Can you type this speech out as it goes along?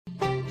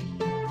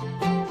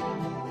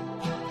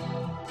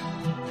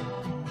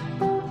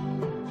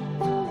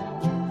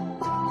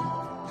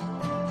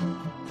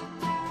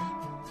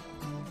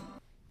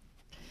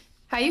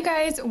you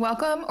guys.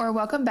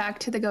 Welcome back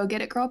to the Go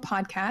Get It Girl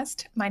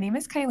podcast. My name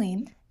is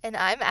Kylene. And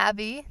I'm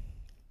Abby.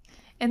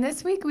 And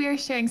this week we are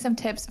sharing some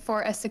tips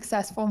for a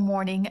successful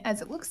morning, as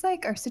it looks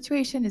like our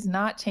situation is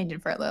not changing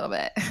for a little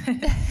bit.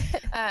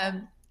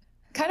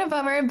 Kind of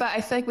bummer, but I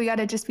feel like we got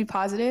to just be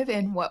positive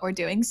in what we're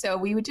doing. So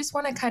we would just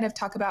want to kind of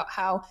talk about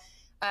how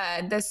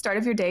the start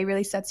of your day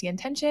really sets the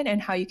intention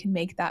and how you can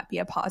make that be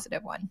a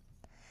positive one.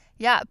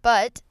 Yeah,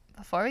 but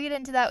before we get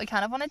into that, we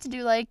kind of wanted to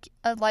do like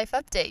a life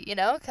update,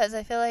 because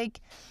I feel like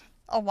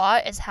a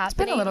lot is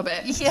happening. It's been a little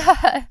bit.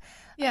 Yeah.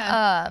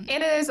 Yeah.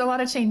 And there's a lot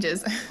of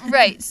changes.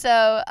 Right.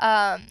 So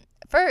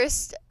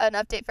first, an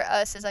update for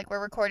us is like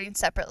we're recording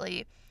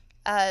separately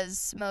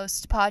as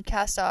most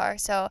podcasts are.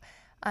 So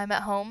I'm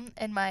at home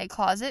in my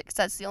closet because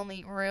that's the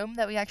only room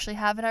that we actually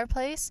have in our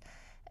place.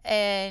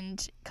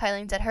 And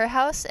Kylene's at her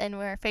house and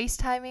we're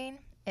FaceTiming.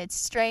 It's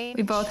strange.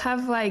 We both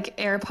have like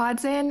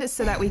AirPods in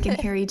so that we can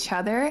hear each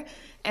other.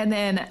 And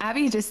then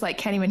Abby just like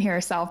can't even hear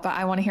herself, but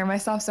I want to hear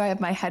myself. So I have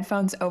my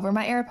headphones over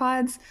my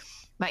AirPods.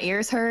 My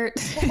ears hurt.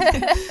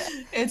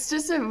 It's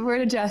just, we're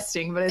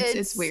adjusting, but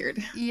it's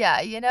weird.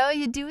 Yeah,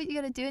 you do what you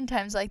gotta do in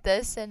times like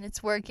this and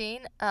it's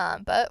working.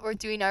 But we're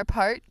doing our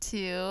part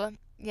to,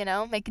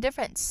 make a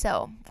difference.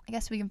 So I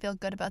guess we can feel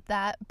good about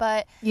that.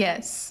 But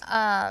yes,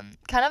 kind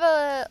of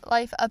a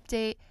life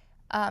update.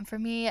 For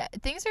me,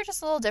 things are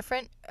just a little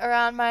different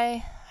around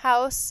my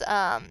house.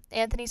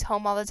 Anthony's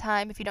home all the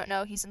time. If you don't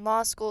know, he's in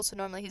law school, so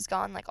normally he's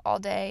gone like all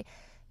day.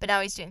 But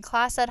now he's doing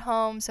class at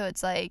home, so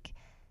it's like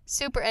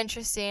super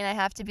interesting. I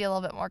have to be a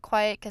little bit more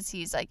quiet because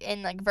he's like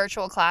in like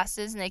virtual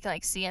classes and they can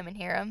like see him and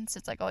hear him, so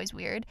it's like always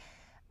weird.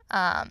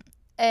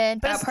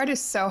 But that part is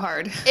so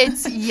hard.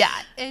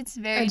 It's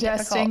very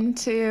adjusting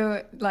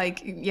difficult.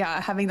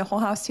 to having the whole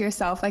house to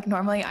yourself. Like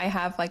normally I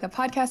have like a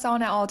podcast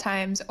on at all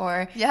times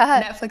or a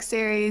Netflix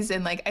series,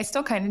 and like I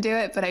still kind of do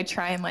it, but I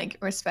try and like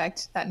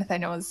respect that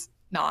Nathaniel is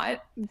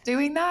not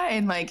doing that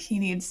and like he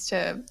needs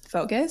to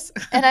focus.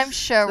 And I'm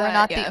sure we're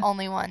not the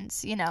only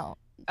ones,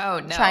 Oh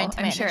no,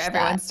 I'm sure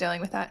everyone's dealing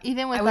with that.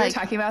 Even with we were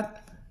talking about.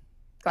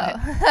 Go ahead.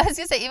 I was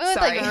gonna say even with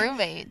like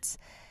roommates,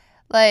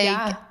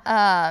 like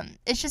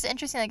it's just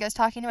interesting. Like I was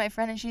talking to my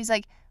friend and she's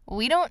like,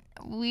 we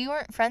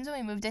weren't friends when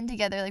we moved in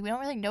together. Like we don't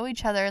really know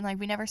each other and like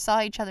we never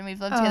saw each other. And we've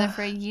lived together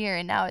for a year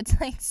and now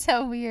it's like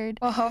so weird.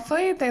 Well,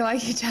 hopefully they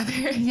like each other.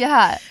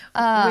 Yeah.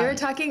 We were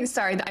talking.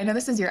 Sorry, I know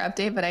this is your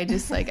update, but I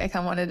just I kind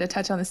of wanted to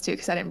touch on this too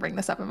because I didn't bring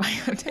this up in my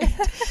update.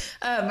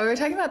 But we were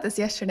talking about this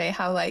yesterday.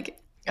 How like.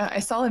 I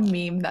saw a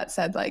meme that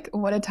said like,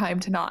 what a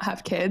time to not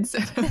have kids.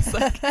 And I was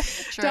like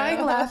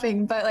dying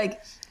laughing. But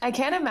like, I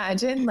can't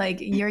imagine like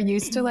you're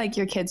used to like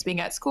your kids being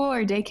at school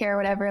or daycare or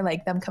whatever,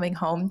 like them coming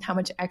home, how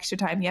much extra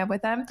time you have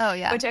with them. Oh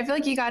yeah. Which I feel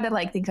like you got to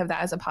like think of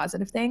that as a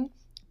positive thing.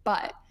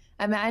 But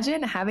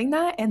imagine having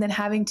that and then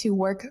having to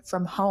work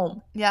from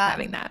home. Yeah.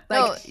 Having that.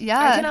 Like,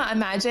 I cannot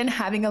imagine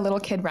having a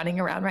little kid running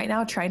around right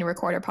now trying to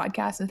record a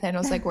podcast and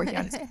Nathaniel's like working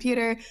on his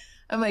computer.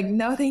 I'm like,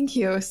 no, thank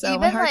you. So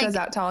even my heart goes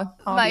out to all of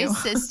you. My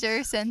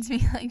sister sends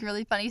me like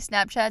really funny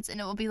Snapchats and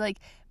it will be like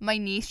my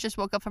niece just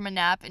woke up from a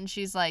nap and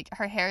she's like,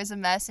 her hair is a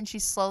mess and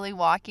she's slowly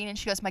walking and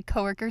she goes, my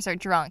coworkers are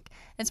drunk.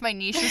 It's my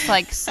niece just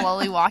like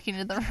slowly walking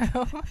into the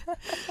room.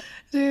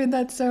 Dude,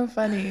 that's so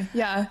funny.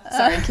 Yeah.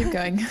 Sorry, keep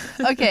going.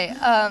 Okay.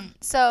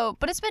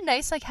 But it's been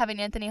nice like having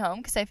Anthony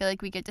home because I feel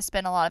like we get to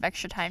spend a lot of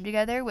extra time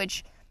together,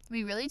 which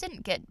we really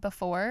didn't get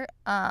before.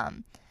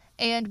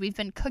 And we've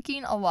been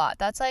cooking a lot.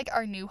 That's like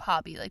our new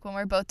hobby. Like when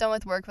we're both done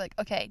with work, we're like,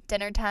 okay,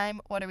 dinner time.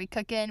 What are we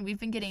cooking? We've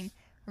been getting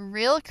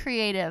real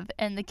creative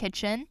in the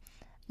kitchen.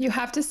 You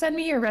have to send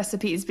me your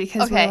recipes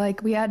because we're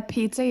like, we had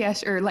pasta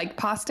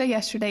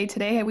yesterday.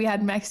 Today we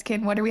had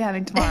Mexican. What are we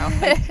having tomorrow?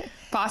 Like,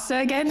 pasta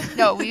again?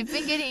 No, we've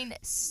been getting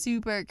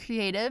super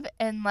creative.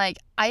 And like,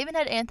 I even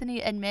had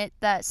Anthony admit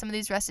that some of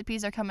these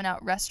recipes are coming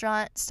out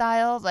restaurant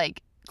style,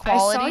 like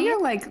quality. I saw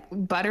your like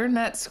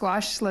butternut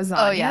squash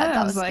lasagna. Oh yeah,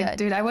 that was like, good.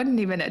 Dude, I wouldn't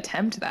even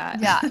attempt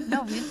that. Yeah,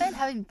 no, we've been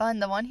having fun.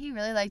 The one he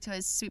really liked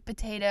was sweet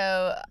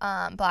potato,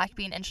 black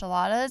bean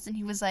enchiladas, and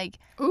he was like,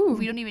 "Ooh,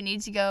 we don't even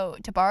need to go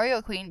to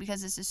Barrio Queen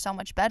because this is so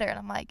much better." And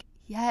I'm like,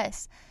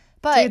 "Yes."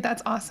 But dude,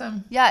 that's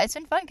awesome. Yeah, it's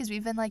been fun because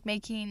we've been like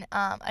making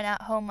an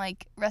at-home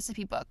like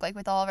recipe book, like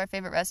with all of our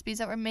favorite recipes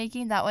that we're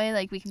making. That way,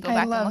 like we can go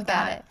back and look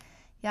at it.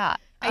 Yeah,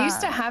 I used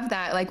to have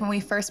that like when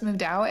we first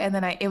moved out, and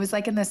then it was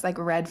like in this like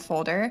red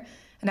folder.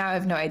 Now I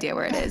have no idea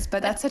where it is,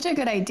 but that's such a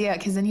good idea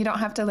because then you don't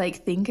have to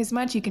like think as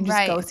much. You can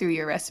just go through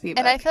your recipe book.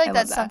 And I feel like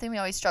that's something we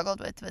always struggled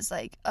with was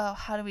like, oh,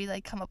 how do we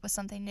like come up with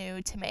something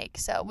new to make?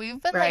 So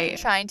we've been like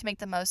trying to make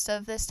the most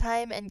of this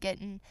time and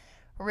getting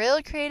real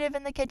creative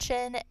in the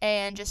kitchen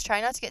and just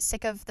trying not to get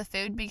sick of the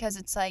food because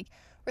it's like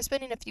we're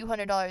spending a few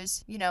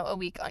 $100s, a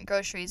week on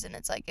groceries, and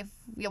it's like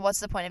what's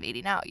the point of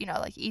eating out?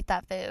 Like eat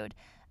that food.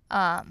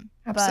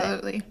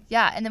 Absolutely. But,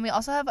 yeah, and then we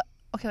also have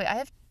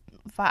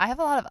I have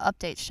a lot of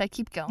updates. Should I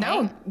keep going?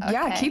 No,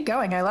 yeah, keep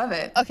going. I love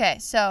it. Okay,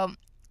 so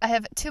I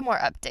have two more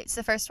updates.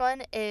 The first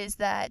one is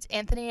that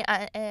Anthony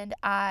and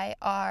I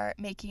are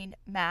making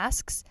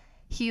masks.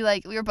 We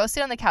were both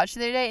sitting on the couch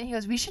the other day, and he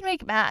goes, "We should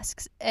make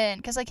masks."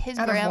 And because like his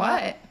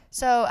grandma,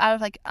 So out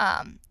of like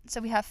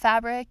so we have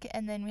fabric,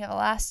 and then we have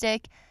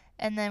elastic,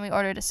 and then we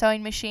ordered a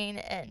sewing machine,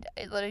 and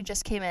it literally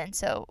just came in.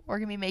 So we're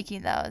gonna be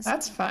making those.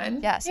 That's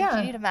fun. Yeah. So if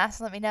you need a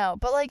mask, let me know.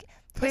 But like,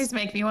 please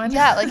make me one.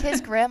 Yeah, like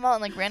his grandma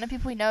and like random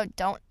people we know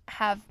don't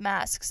have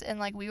masks, and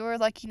like we were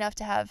lucky enough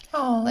to have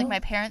like my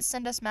parents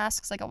send us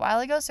masks like a while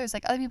ago. So there's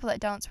like other people that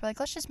don't. So we're like,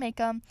 let's just make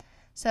them.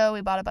 So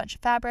we bought a bunch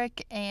of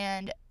fabric,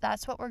 and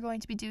that's what we're going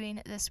to be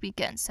doing this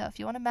weekend. So if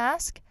you want a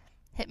mask,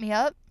 hit me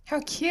up. How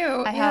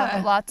cute. I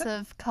have lots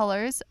of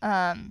colors.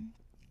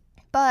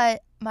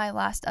 But my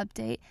last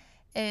update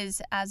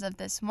is, as of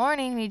this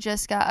morning, we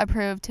just got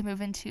approved to move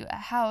into a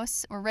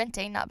house. We're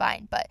renting, not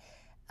buying, but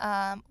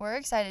we're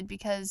excited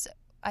because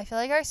I feel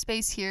like our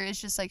space here is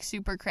just like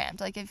super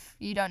cramped. Like, if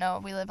you don't know,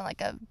 we live in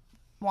like a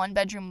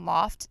 1-bedroom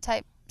loft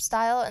type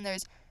style, and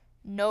there's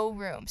no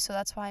room. So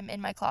that's why I'm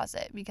in my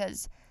closet,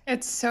 because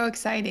it's so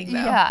exciting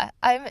though. Yeah,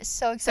 I'm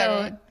so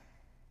excited. So,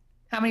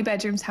 how many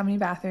bedrooms, how many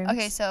bathrooms?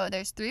 Okay, so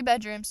there's 3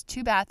 bedrooms,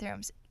 2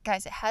 bathrooms.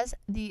 Guys, it has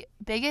the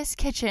biggest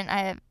kitchen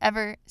I have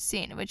ever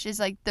seen, which is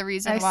like the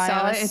reason why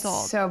I was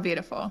sold. It's so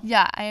beautiful.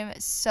 Yeah, I am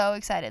so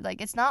excited.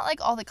 Like, it's not like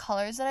all the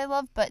colors that I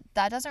love, but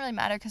that doesn't really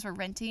matter because we're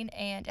renting,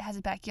 and it has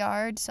a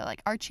backyard. So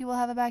like Archie will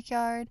have a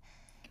backyard.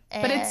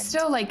 But it's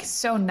still like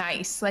so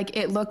nice. Like,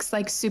 it looks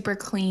like super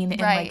clean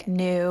and like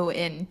new,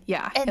 and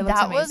yeah, and it looks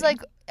that amazing. was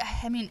like,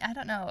 I mean, I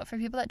don't know, for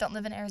people that don't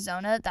live in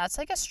Arizona, that's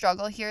like a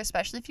struggle here,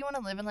 especially if you want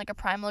to live in like a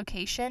prime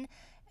location,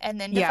 and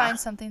then to find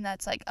something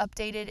that's like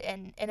updated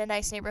and in a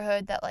nice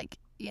neighborhood that like,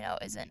 you know,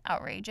 isn't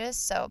outrageous.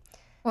 So,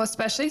 well,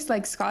 especially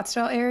like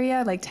Scottsdale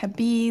area, like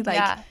Tempe,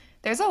 like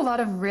there's a lot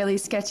of really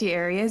sketchy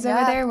areas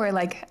over there where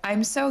like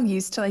I'm so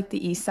used to like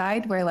the east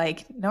side where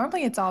like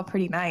normally it's all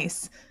pretty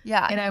nice.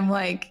 Yeah. And I'm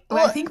like,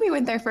 well, I think we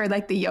went there for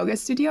like the yoga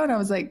studio, and I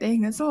was like, dang,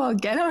 that's a little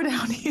ghetto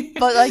down here.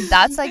 But like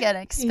that's like an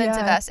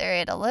expensive ass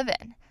area to live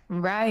in.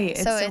 Right.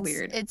 It's so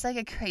weird. It's like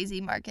a crazy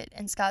market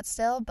in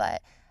Scottsdale,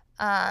 but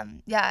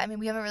yeah, I mean,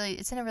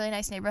 it's in a really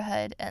nice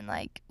neighborhood, and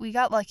like we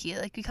got lucky.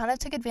 Like, we kind of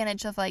took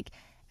advantage of like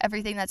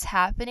everything that's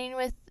happening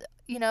with,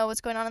 you know,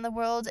 what's going on in the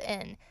world,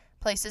 and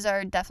places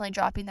are definitely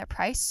dropping their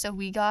price. So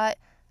we got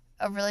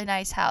a really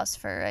nice house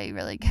for a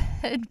really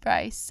good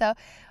price. So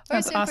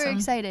we're super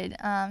excited.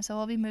 So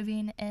we'll be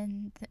moving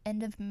in the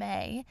end of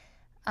May.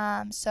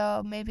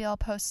 So maybe I'll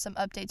post some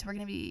updates. We're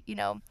going to be, you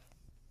know,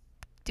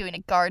 doing a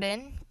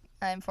garden.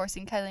 I'm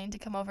forcing Kylene to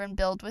come over and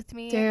build with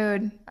me.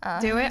 Dude,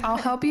 do it. I'll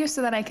help you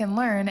so that I can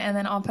learn, and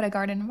then I'll put a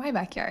garden in my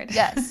backyard.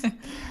 Yes,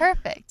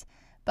 perfect.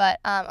 But,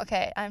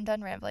 okay, I'm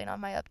done rambling on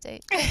my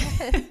update.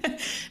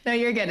 No,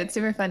 you're good. It's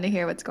super fun to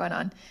hear what's going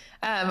on.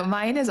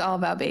 Mine is all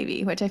about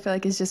baby, which I feel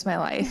like is just my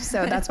life.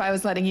 So that's why I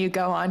was letting you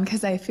go on,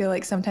 because I feel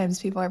like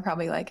sometimes people are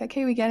probably like,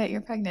 okay, we get it.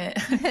 You're pregnant.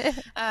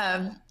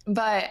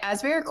 But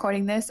as we're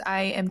recording this,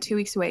 I am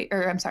 2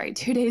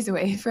 days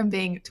away from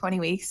being 20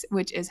 weeks,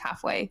 which is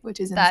halfway, which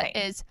is insane. That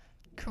is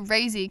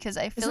crazy, because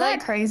I feel Isn't like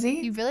that crazy?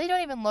 You really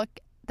don't even look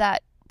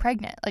that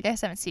pregnant. Like, I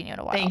just haven't seen you in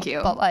a while. Thank you.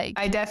 But like,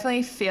 I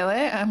definitely feel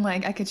it. I'm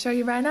like, I could show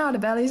you right now, the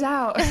belly's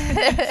out.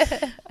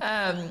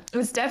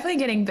 It's definitely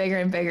getting bigger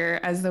and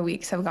bigger as the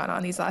weeks have gone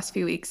on these last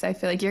few weeks. I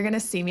feel like you're gonna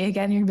see me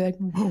again, you're gonna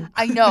be like, whoa.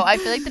 I know. I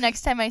feel like the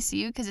next time I see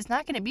you, because it's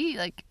not gonna be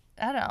like,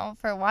 I don't know,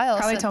 for a while.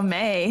 Probably till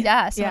May.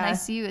 Yeah, so when I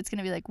see you, it's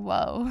gonna be like,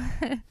 whoa.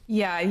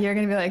 Yeah, you're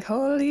gonna be like,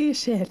 holy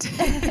shit.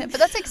 But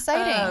that's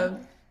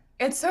exciting.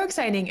 It's so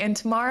exciting. And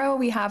tomorrow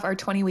we have our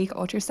 20-week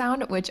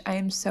ultrasound, which I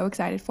am so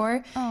excited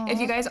for. Aww. If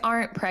you guys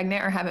aren't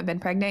pregnant or haven't been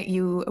pregnant,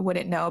 you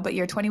wouldn't know. But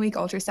your 20-week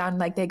ultrasound,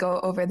 like, they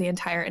go over the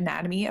entire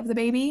anatomy of the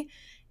baby.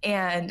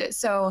 And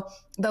so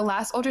the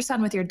last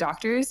ultrasound with your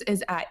doctors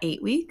is at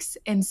 8 weeks.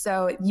 And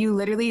so you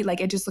literally, like,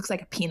 it just looks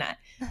like a peanut.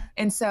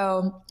 And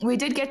so we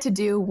did get to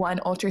do one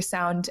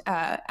ultrasound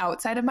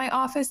outside of my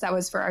office. That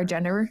was for our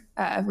gender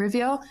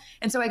reveal.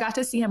 And so I got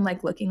to see him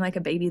like looking like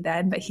a baby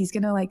then, but he's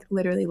going to like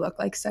literally look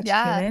like such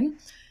a human.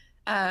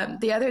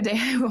 The other day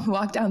I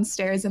walked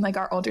downstairs and like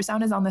our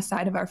ultrasound is on the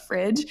side of our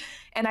fridge.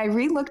 And I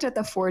re-looked at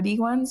the 4D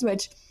ones,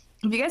 which,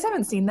 if you guys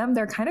haven't seen them,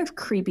 they're kind of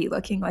creepy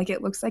looking. Like,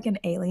 it looks like an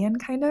alien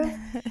kind of.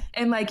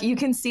 And like you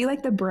can see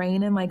like the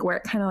brain and like where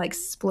it kind of like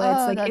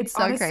splits. Like, it's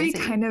so honestly crazy.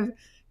 Kind of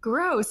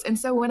gross. And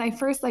so when I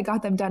first like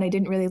got them done, I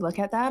didn't really look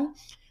at them.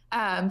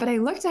 But I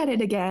looked at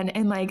it again,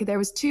 and like there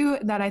was 2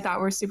 that I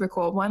thought were super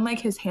cool. One, like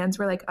his hands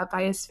were like up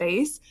by his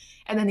face.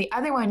 And then the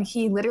other one,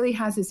 he literally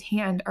has his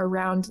hand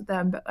around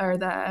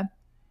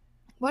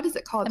what is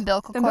it called?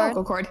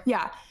 Umbilical cord.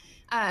 Yeah.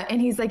 And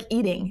he's like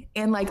eating,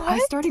 and like, what? I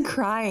started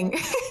crying.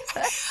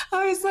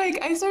 I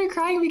started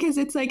crying because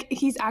it's like,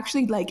 he's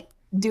actually like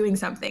doing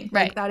something.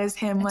 Right. Like, that is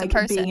him, it's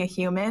like being a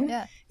human.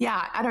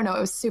 Yeah. I don't know. It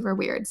was super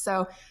weird.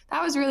 So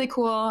that was really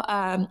cool.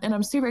 And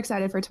I'm super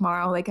excited for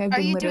tomorrow. Like, I've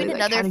been literally doing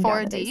another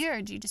 4D,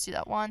 or do you just do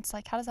that once?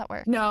 Like, how does that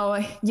work?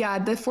 No. Yeah.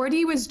 The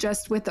 4D was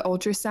just with the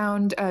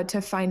ultrasound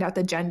to find out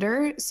the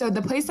gender. So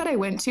the place that I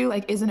went to,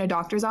 like, isn't a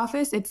doctor's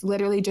office. It's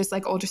literally just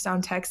like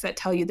ultrasound techs that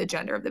tell you the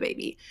gender of the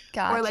baby.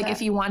 Gotcha. Or like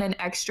if you want an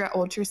extra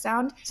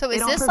ultrasound. So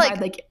is this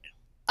like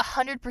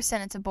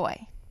 100% it's a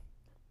boy?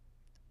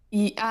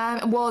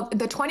 Well,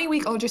 the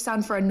 20-week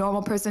ultrasound for a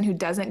normal person who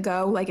doesn't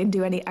go like and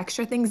do any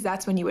extra things,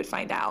 that's when you would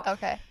find out.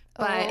 Okay.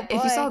 Oh But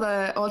if you saw boy.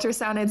 the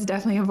ultrasound, it's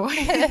definitely a boy.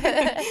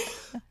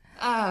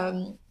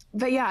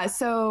 But yeah,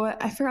 so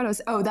I forgot it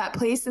was, oh, that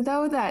place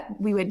though that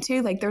we went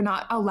to, like they're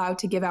not allowed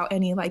to give out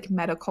any like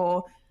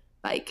medical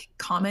like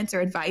comments or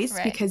advice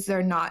Right. because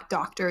they're not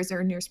doctors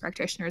or nurse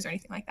practitioners or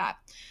anything like that.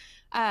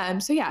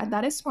 So yeah,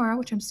 that is tomorrow,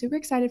 which I'm super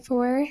excited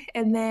for.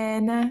 And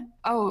then,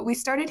 oh, we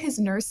started his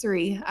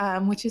nursery,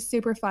 which is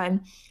super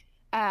fun.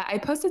 I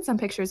posted some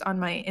pictures on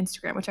my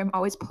Instagram, which I'm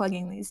always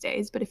plugging these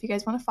days. But if you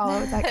guys want to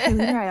follow, it's at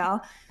Kayleen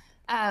Rael.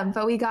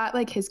 But we got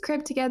like his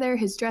crib together,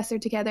 his dresser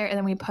together, and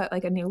then we put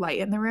like a new light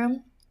in the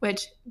room,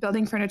 which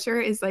building furniture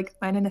is like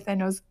mine and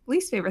Nathaniel's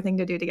least favorite thing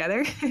to do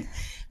together.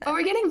 But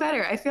we're getting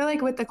better. I feel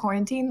like with the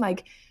quarantine,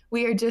 like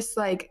we are just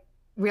like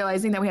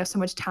realizing that we have so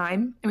much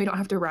time and we don't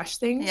have to rush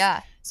things.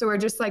 Yeah. So we're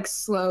just like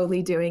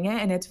slowly doing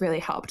it and it's really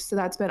helped. So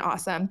that's been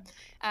awesome.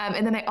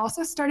 And then I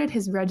also started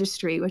his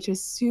registry, which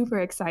is super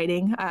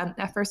exciting.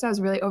 At first, I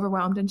was really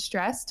overwhelmed and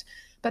stressed,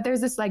 but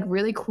there's this like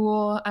really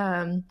cool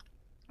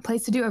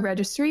place to do a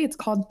registry. It's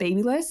called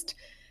Babylist.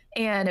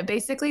 And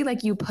basically,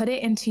 like you put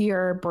it into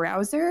your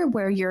browser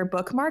where your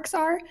bookmarks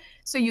are.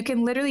 So you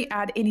can literally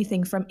add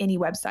anything from any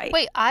website.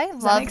 Wait, I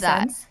Does love make that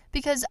sense?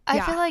 because I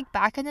Yeah. feel like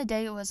back in the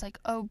day it was like,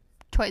 oh,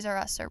 Toys R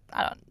Us or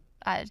I don't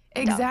know.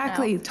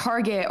 Exactly.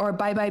 Target or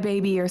Bye Bye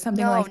Baby or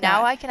something No, like now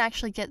that. I can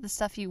actually get the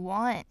stuff you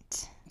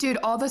want. Dude,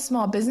 all the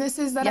small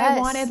businesses that I Yes.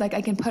 wanted, like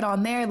I can put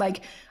on there.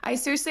 Like I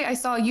saw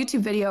a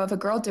YouTube video of a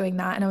girl doing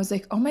that and I was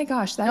like, oh my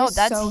gosh, that No, is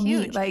that's so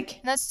huge. neat. Like,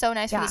 And that's so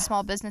nice for yeah. the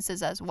small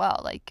businesses as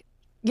well. Like,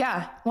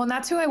 Yeah. Well, and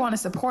that's who I want to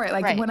support.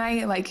 Like Right. when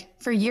I like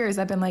for years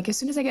I've been like, as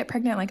soon as I get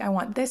pregnant, like I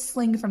want this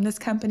sling from this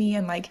company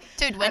and like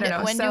dude, I when don't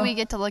know. when do So we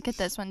get to look at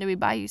this? When do we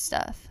buy you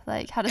stuff?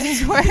 Like, how does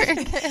this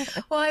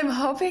work? well, I'm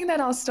hoping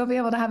that I'll still be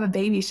able to have a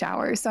baby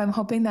shower. So I'm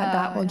hoping that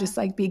that Oh, will yeah. just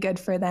like be good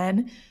for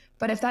then.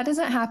 But if that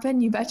doesn't happen,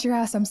 you bet your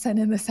ass I'm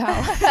sending this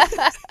out.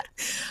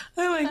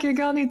 I'm like, your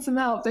girl needs some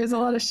help. There's a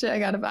lot of shit I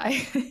gotta buy.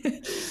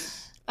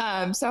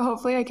 So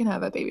hopefully I can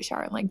have a baby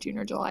shower in like June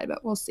or July,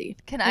 but we'll see.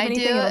 Can If I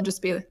anything, do it'll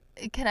just be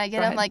Can I get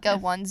Go him ahead. like a Yeah.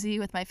 onesie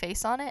with my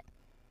face on it?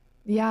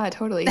 Yeah,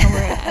 totally. He'll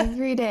wear it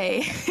every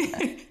day.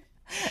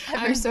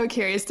 I'm so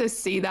curious to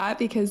see that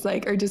because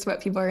like, or just what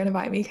people are gonna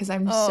buy me because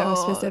I'm so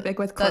Oh, specific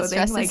with that clothing.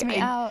 stresses Like me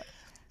out.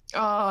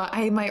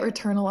 I might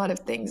return a lot of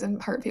things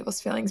and hurt people's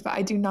feelings, but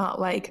I do not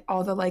like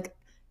all the like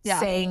Yeah.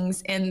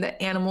 sayings and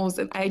the animals.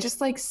 And I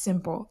just like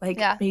simple. Like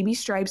Yeah. maybe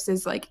stripes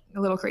is like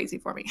a little crazy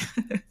for me.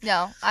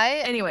 No, I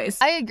Anyways,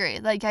 agree.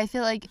 Like, I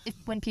feel like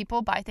when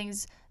people buy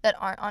things that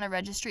aren't on a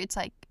registry, it's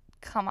like,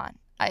 come on.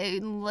 I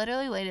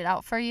literally laid it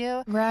out for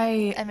you.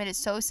 right, I made it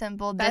so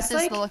simple. That's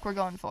This is the like- look we're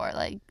going for.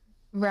 Like,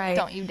 right.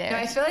 don't you No, dare.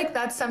 I feel like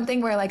that's something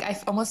where like I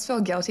almost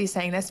feel guilty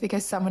saying this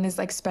because someone is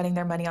like spending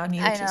their money on me,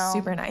 I which is know.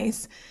 super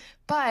nice.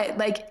 But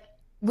like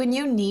when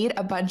you need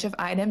a bunch of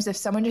items, if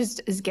someone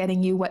just is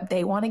getting you what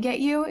they want to get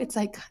you, it's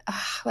like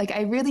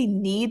I really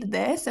need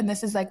this and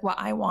this is like what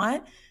I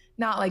want,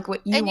 not like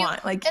what you And you-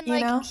 want. Like, And you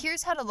like, know?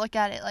 here's how to look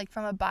at it. Like,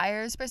 from a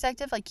buyer's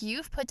perspective, like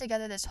you've put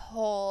together this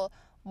whole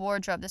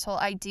wardrobe, this whole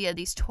idea,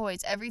 these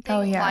toys, everything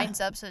Oh, yeah. lines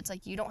up so it's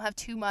like you don't have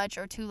too much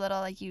or too little.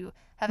 Like, you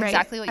have Right.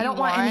 exactly what I you don't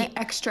want any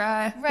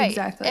extra. Right.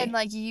 Exactly. And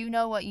like, you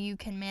know what you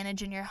can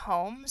manage in your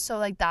home. So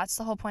like, that's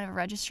the whole point of a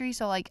registry.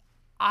 So like,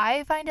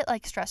 I find it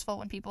like stressful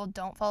when people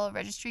don't follow a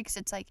registry because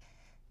it's like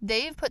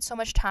they've put so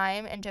much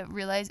time into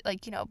realize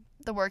like, you know,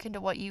 the work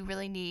into what you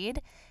really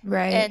need.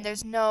 right. And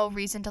there's no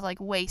reason to like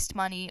waste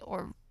money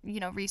or, you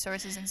know,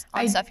 resources on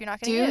I stuff you're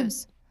not going to do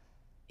use.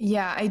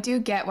 Yeah, I do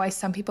get why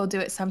some people do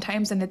it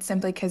sometimes, and it's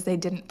simply because they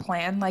didn't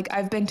plan. Like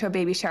I've been to a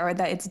baby shower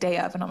that it's day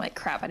of, and I'm like,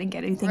 crap, I didn't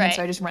get anything, and so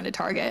Right. I just run to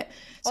Target.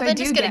 So Well, I then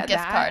do just get a get gift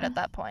that. card at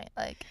that point.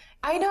 Like,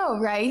 I know,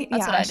 right? that's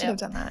Yeah, what I should do. have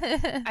done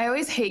that. I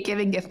always hate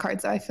giving gift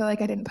cards, though. I feel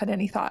like I didn't put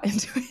any thought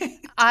into it.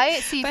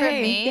 I see, But for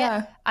hey, me,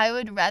 yeah, I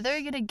would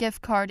rather get a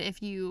gift card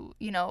if you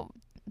know,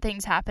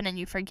 things happen and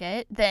you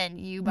forget than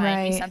you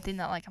buying me Right. something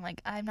that like I'm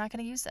like, I'm not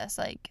going to use this.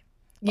 Like,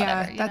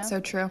 yeah, whatever, you that's know?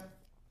 so true.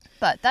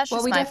 But that's Well,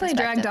 just we my definitely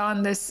dragged perspective.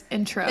 on this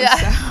intro,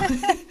 Yeah.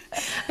 so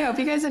I hope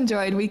you guys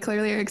enjoyed. We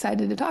clearly are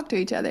excited to talk to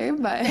each other,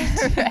 but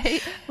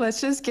Right?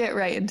 let's just get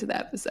right into the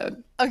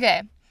episode.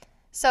 Okay.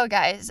 So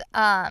guys,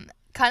 kind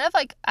of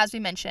like as we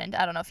mentioned,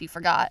 I don't know if you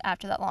forgot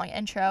after that long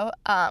intro,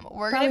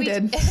 we're Probably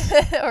gonna be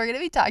did. we're gonna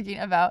be talking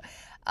about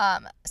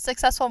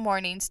successful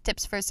mornings,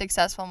 tips for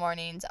successful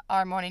mornings,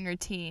 our morning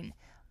routine,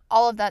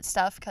 all of that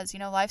stuff, because you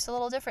know life's a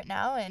little different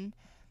now, and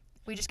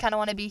we just kind of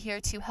want to be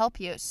here to help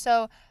you.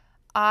 So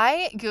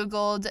I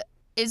googled,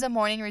 is a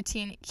morning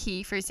routine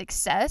key for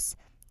success,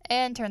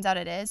 and turns out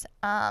it is.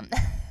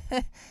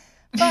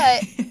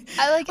 But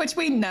I like Which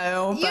we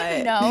know, but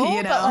you know,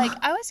 you know, but like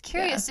I was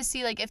curious to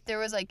see like if there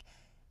was like,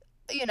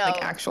 you know,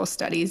 like actual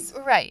studies.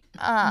 right.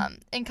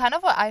 And kind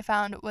of what I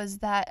found was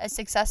that a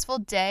successful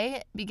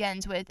day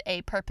begins with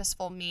a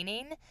purposeful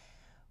meaning,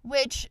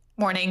 which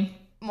Morning.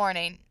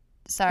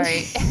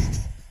 sorry.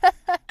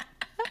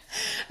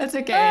 That's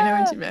okay. I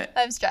know what you meant.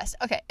 I'm stressed.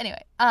 Okay,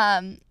 anyway.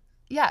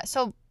 Yeah,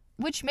 so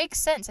which makes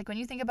sense. Like when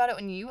you think about it,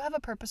 when you have a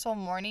purposeful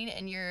morning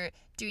and you're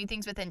doing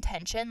things with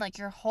intention, like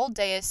your whole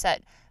day is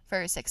set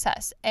for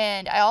success.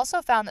 And I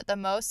also found that the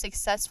most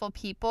successful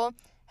people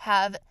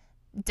have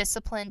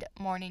disciplined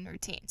morning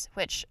routines,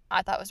 which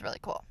I thought was really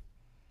cool.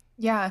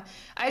 Yeah.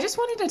 I just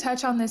wanted to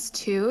touch on this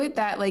too,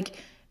 that like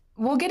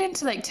we'll get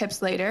into like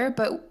tips later,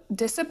 but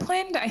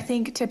disciplined, I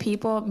think to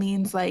people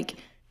means like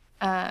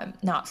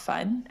not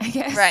fun, I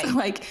guess. Right.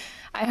 Like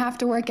I have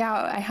to work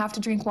out, I have to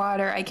drink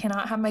water, I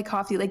cannot have my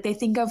coffee. Like they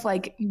think of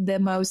like the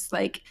most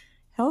like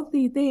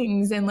healthy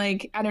things and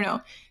like I don't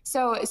know.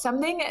 So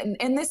something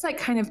and this like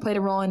kind of played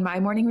a role in my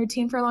morning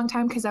routine for a long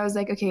time because I was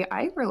like, okay,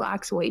 I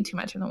relax way too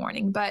much in the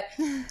morning, but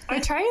I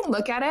try and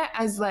look at it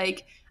as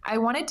like I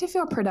want it to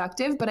feel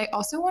productive, but I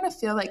also want to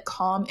feel like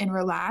calm and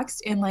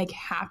relaxed and like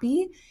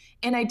happy.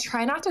 And I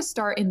try not to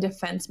start in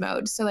defense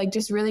mode. So like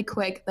just really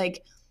quick,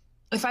 like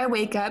if I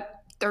wake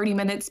up 30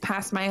 minutes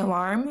past my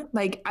alarm,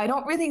 like I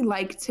don't really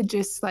like to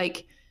just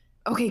like,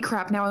 okay,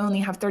 crap, now I only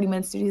have 30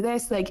 minutes to do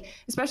this. Like,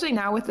 especially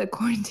now with the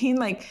quarantine,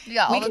 like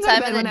Yeah, we all the can go to time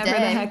bed in the whenever the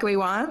day. heck we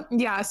want.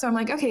 Yeah. So I'm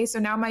like, okay, so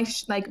now my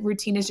like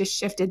routine is just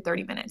shifted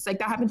 30 minutes. Like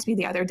that happened to me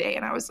the other day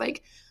and I was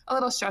like a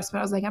little stressed, but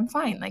I was like, I'm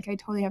fine. Like I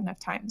totally have enough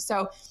time.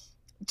 So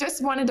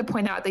just wanted to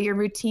point out that your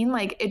routine,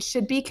 like it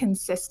should be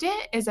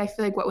consistent is I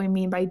feel like what we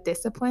mean by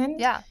disciplined.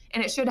 Yeah.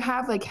 And it should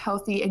have like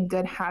healthy and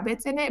good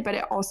habits in it, but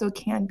it also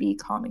can be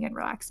calming and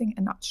relaxing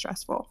and not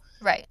stressful.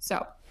 Right.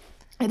 So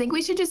I think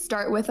we should just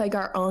start with like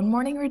our own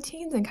morning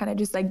routines and kind of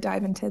just like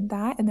dive into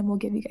that. And then we'll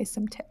give you guys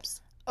some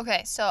tips.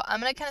 Okay, so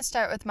I'm going to kind of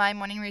start with my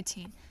morning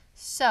routine.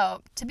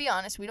 So, to be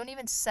honest, we don't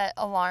even set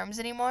alarms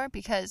anymore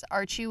because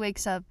Archie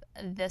wakes up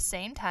the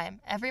same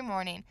time every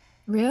morning.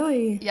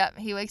 Really? Yep,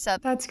 he wakes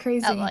up That's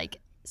crazy. at like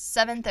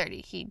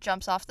 7:30. He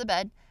jumps off the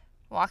bed,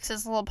 walks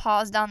his little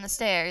paws down the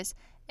stairs,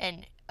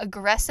 and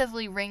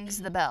aggressively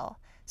rings the bell.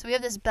 So we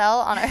have this bell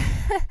on our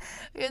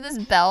we have this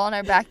bell on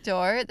our back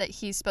door that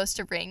he's supposed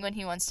to ring when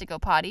he wants to go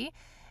potty.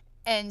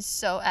 And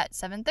so at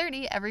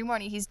 7:30 every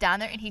morning he's down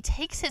there and he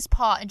takes his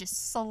paw and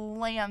just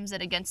slams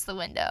it against the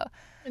window.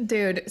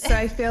 Dude, so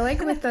I feel like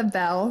with the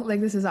bell,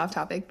 like this is off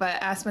topic,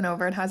 but Aspen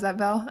Overton has that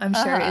bell. I'm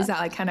sure. Is that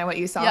like kind of what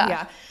you saw?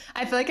 Yeah.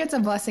 I feel like it's a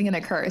blessing and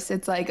a curse.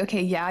 It's like,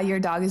 okay, yeah, your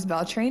dog is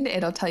bell trained.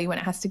 It'll tell you when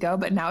it has to go,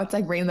 but now it's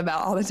like ringing the bell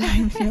all the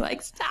time. You're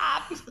like,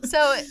 stop.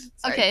 So,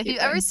 Sorry, okay, if keep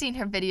you've ever going. seen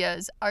her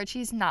videos,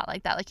 Archie's not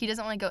like that. Like he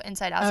doesn't want to go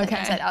inside, outside, Okay.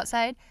 inside,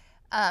 outside.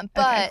 Okay,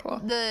 But cool.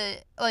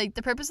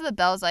 the purpose of the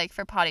bell is like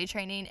for potty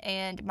training,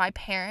 and my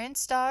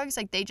parents' dogs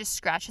like they just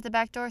scratch at the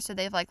back door, so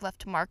they've like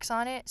left marks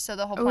on it. So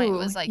the whole point Ooh,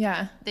 was like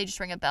yeah. they just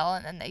ring a bell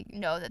and then they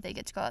know that they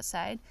get to go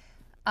outside.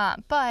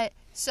 But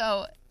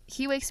so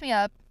he wakes me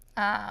up.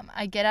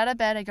 I get out of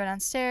bed. I go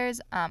downstairs.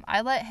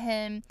 I let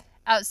him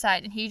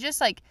outside, and he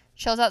just like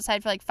chills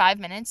outside for like 5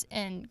 minutes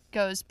and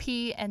goes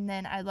pee, and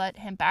then I let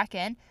him back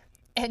in.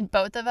 And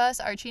both of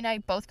us, Archie and I,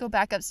 both go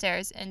back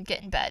upstairs and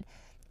get in bed.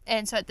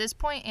 And so at this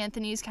point,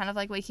 Anthony's kind of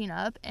like waking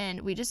up,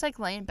 and we just like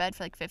lay in bed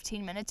for like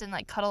 15 minutes and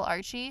like cuddle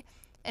Archie.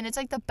 And it's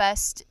like the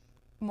best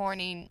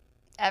morning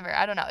ever.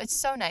 I don't know. It's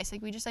so nice.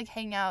 Like we just like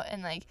hang out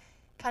and like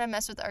kind of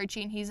mess with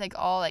Archie, and he's like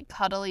all like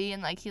cuddly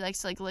and like he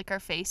likes to like lick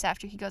our face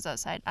after he goes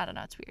outside. I don't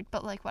know. It's weird,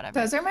 but like whatever.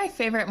 Those are my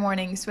favorite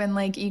mornings when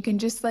like you can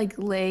just like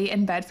lay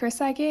in bed for a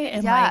second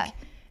and Yeah. like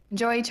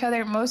enjoy each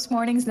other. Most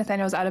mornings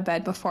Nathaniel's out of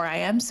bed before I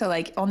am, so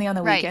like only on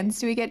the Right. weekends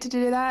do we get to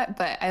do that.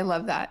 But I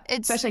love that,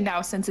 especially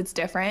now since it's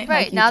different.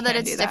 Right. Like, you Now that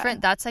can it's do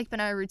different, that's like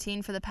been our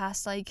routine for the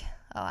past like,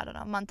 I don't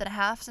know, month and a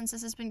half since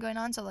this has been going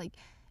on. So like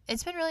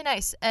it's been really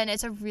nice, and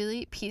it's a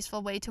really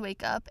peaceful way to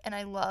wake up. And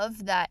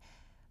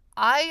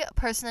I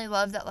personally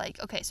love that,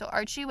 like, okay, so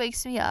Archie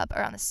wakes me up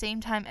around the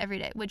same time every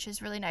day, which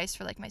is really nice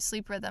for like my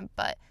sleep rhythm,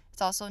 but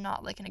it's also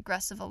not like an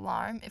aggressive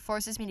alarm. It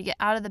forces me to get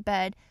out of the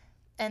bed,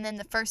 and then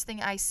the first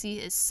thing I see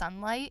is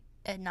sunlight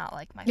and not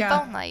like my Yeah.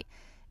 phone light.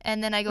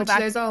 And then I go Which back.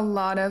 there's a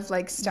lot of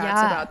like stats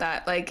Yeah. about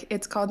that. Like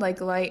it's called like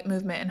light,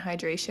 movement, and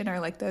hydration are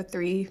like the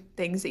 3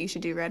 things that you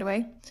should do right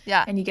away.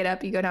 Yeah. And you get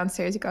up, you go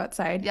downstairs, you go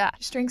outside. Yeah.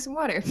 Just drink some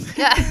water.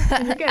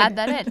 Yeah. You're good. Add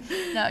that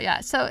in. No,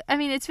 yeah. So, I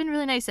mean, it's been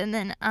really nice. And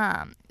then,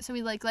 so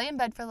we like lay in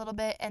bed for a little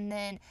bit. And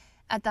then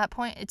at that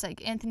point, it's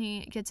like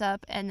Anthony gets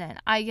up and then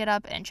I get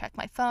up and check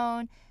my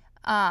phone.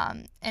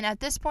 And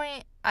at this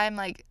point, I'm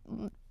like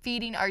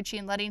feeding Archie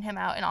and letting him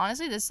out. And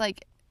honestly, this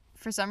like,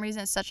 for some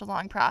reason, it's such a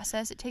long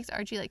process. It takes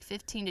Archie like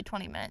 15 to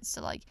 20 minutes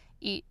to like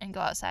eat and go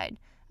outside.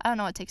 I don't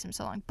know what takes him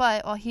so long.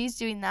 But while he's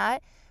doing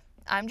that,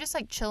 I'm just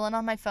like chilling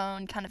on my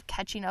phone, kind of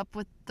catching up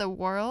with the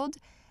world.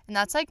 And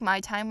that's like my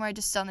time where I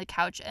just sit on the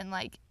couch and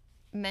like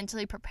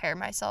mentally prepare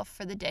myself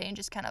for the day and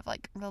just kind of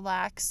like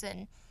relax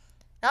and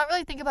not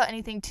really think about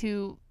anything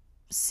too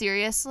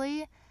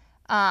seriously.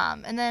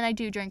 And then I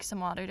do drink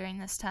some water during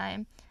this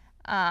time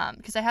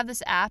because I have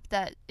this app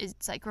that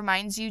it's like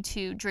reminds you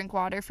to drink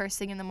water first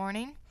thing in the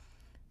morning.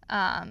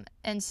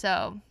 And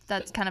so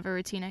that's kind of a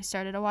routine I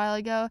started a while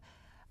ago.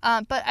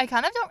 But I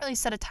kind of don't really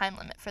set a time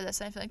limit for this.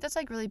 And I feel like that's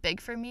like really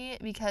big for me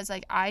because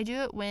like I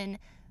do it when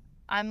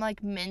I'm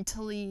like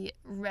mentally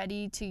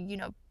ready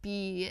to,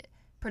 be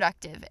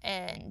productive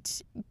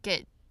and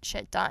get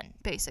shit done,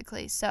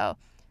 basically. So,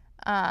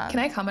 Can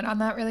I comment on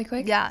that really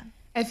quick? yeah,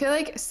 I feel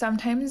like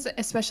sometimes,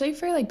 especially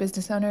for like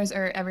business owners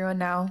or everyone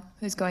now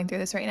who's going through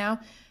this right now,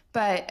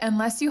 but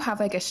unless you have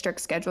like a strict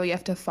schedule, you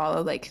have to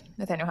follow, like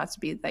Nathaniel has to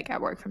be like at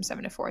work from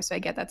 7 to 4. So I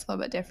get that's a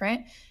little bit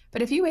different.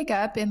 But if you wake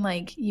up and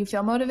like you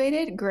feel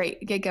motivated,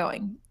 great, get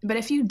going. But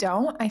if you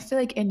don't, I feel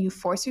like, and you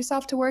force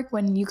yourself to work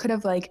when you could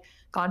have like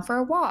gone for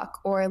a walk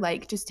or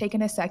like just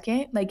taken a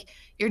second, like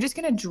you're just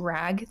going to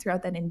drag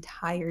throughout that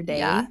entire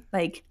yeah, day.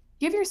 Like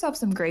give yourself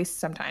some grace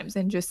sometimes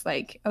and just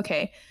like,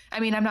 okay,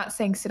 I mean, I'm not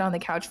saying sit on the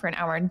couch for an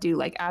hour and do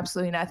like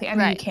absolutely nothing. I mean,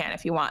 you right. can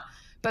if you want,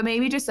 but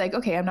maybe just like,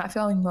 okay, I'm not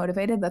feeling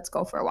motivated. Let's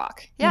go for a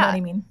walk. You know Yeah. what I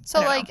mean? I So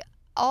don't like know.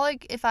 I'll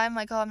like if I'm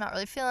like, oh, I'm not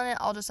really feeling it,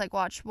 I'll just like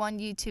watch one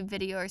YouTube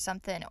video or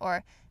something,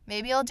 or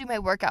maybe I'll do my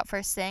workout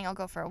first thing. I'll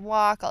go for a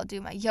walk, I'll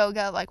do my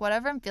yoga, like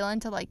whatever I'm feeling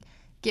to like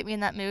get me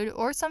in that mood.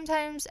 Or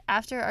sometimes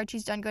after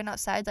Archie's done going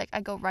outside, like I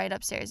go right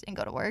upstairs and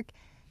go to work.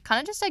 Kind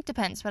of just like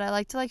depends, but I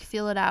like to like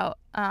feel it out.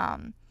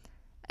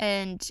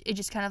 And it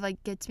just kind of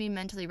like gets me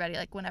mentally ready.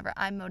 Like whenever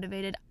I'm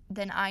motivated,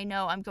 then I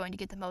know I'm going to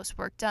get the most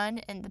work done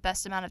in the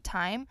best amount of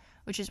time,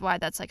 which is why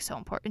that's like so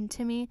important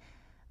to me.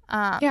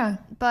 Yeah.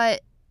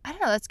 But I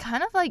don't know, that's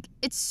kind of like,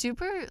 it's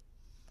super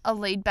a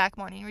laid back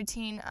morning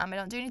routine. I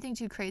don't do anything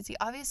too crazy.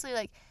 Obviously,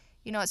 like,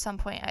 at some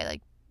point I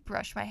like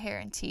brush my hair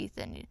and teeth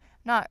and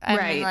not, I mean,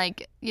 Right.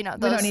 like, We don't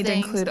those need to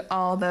things. include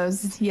all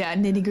those,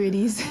 nitty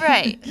gritties.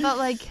 Right. But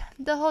like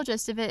the whole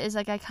gist of it is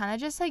like I kind of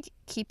just like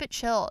keep it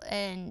chill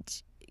and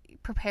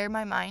prepare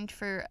my mind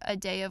for a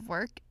day of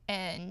work.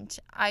 And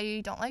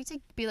I don't like to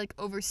be like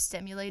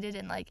overstimulated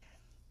and like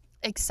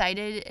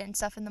excited and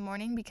stuff in the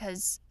morning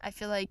because I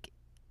feel like,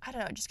 I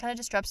don't know, it just kind of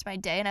disrupts my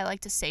day, and I like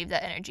to save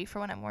that energy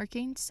for when I'm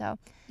working. So,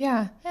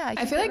 Yeah. yeah, I I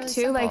keep feel it like really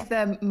too, simple. like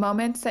the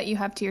moments that you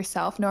have to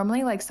yourself,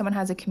 normally like someone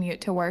has a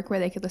commute to work where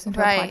they could listen to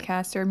a Right.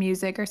 podcast or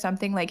music or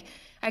something. Like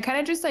I kind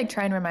of just like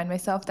try and remind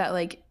myself that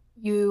like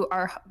you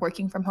are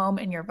working from home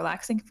and you're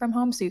relaxing from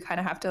home. So you kind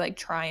of have to like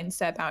try and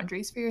set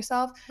boundaries for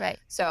yourself. Right.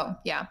 So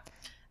yeah.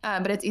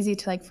 But it's easy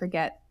to like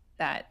forget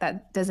that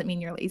that doesn't mean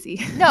you're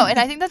lazy. No, and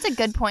I think that's a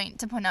good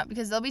point to point out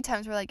because there'll be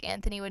times where like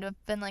Anthony would have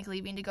been like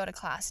leaving to go to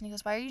class and he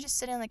goes, "Why are you just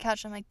sitting on the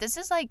couch?" I'm like, "This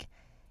is like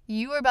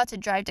you are about to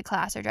drive to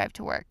class or drive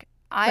to work.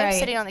 I'm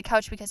sitting Right. on the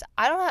couch because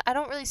I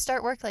don't really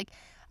start work like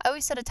I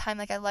always set a time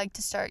like I like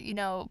to start,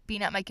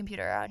 being at my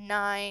computer around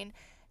 9.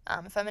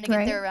 If I'm going to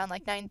get there Right. around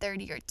like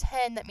 9:30 or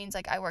 10, that means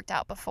like I worked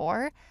out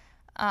before.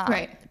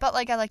 Right. But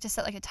like I like to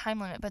set like a time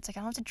limit, but it's like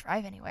I don't have to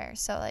drive anywhere.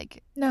 So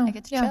like I No.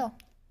 get to Yeah. chill.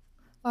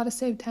 A lot of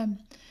saved time.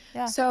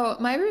 Yeah. So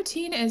my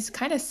routine is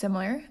kind of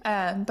similar,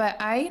 but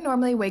I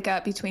normally wake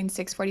up between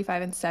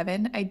 6:45 and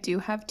 7. I do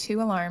have 2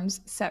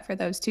 alarms set for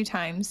those 2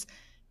 times,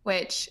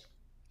 which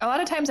a lot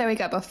of times I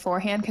wake up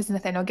beforehand because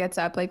Nathaniel gets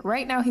up. Like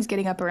right now, he's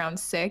getting up around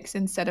 6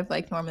 instead of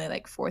like normally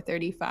like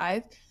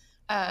 4:35.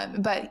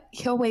 But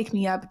he'll wake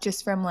me up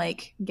just from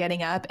like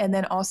getting up, and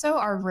then also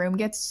our room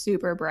gets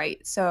super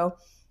bright, so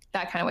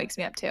that kind of wakes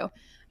me up too.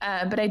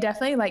 But I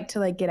definitely like to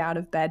like get out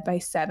of bed by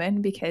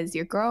 7 because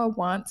your girl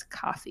wants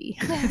coffee.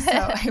 So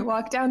I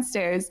walk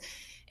downstairs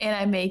and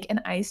I make an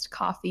iced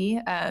coffee.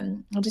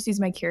 I'll just use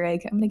my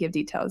Keurig. I'm gonna give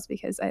details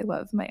because I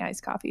love my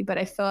iced coffee. But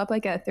I fill up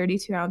like a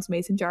 32-ounce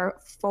mason jar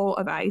full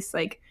of ice.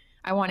 Like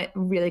I want it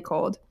really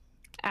cold.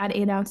 Add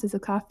 8 ounces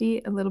of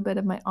coffee, a little bit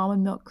of my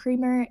almond milk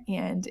creamer,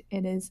 and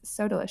it is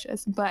so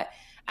delicious. But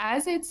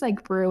as it's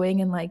like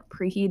brewing and like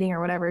preheating or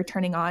whatever,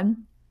 turning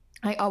on,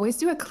 I always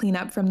do a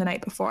cleanup from the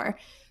night before.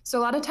 So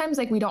a lot of times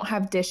like we don't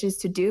have dishes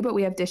to do, but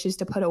we have dishes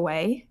to put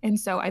away. And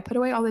so I put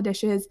away all the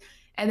dishes.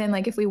 And then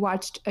like if we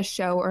watched a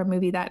show or a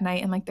movie that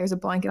night and like there's a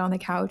blanket on the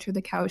couch or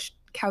the couch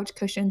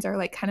cushions are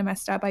like kind of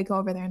messed up, I go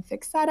over there and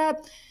fix that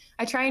up.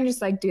 I try and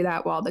just like do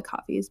that while the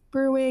coffee is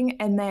brewing.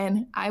 And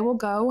then I will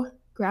go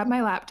grab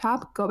my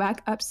laptop, go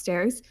back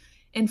upstairs,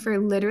 and for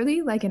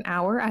literally like an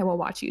hour, I will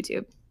watch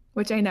YouTube,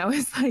 which I know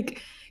is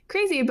like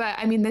crazy, but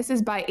I mean, this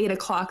is by 8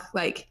 o'clock,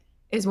 like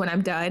is when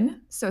I'm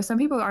done. So some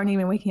people aren't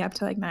even waking up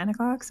till like 9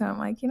 o'clock. So I'm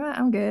like, you know what,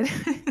 I'm good.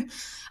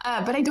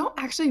 But I don't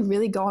actually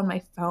really go on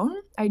my phone.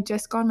 I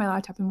just go on my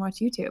laptop and watch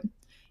YouTube.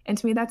 And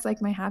to me, that's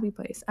like my happy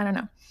place. I don't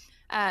know.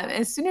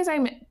 As soon as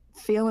I'm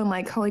feeling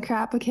like, holy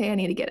crap, okay, I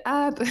need to get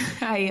up,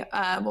 I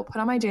will put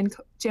on my gym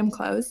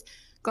clothes,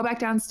 go back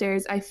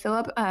downstairs. I fill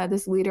up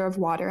this liter of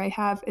water I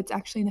have. It's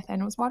actually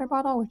Nathaniel's water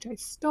bottle, which I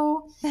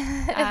stole.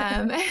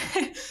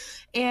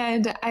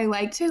 And I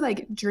like to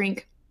like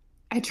drink.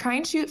 I try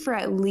and shoot for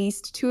at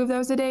least 2 of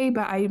those a day,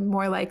 but I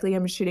more likely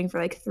am shooting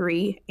for like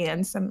 3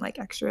 and some like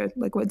extra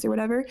liquids or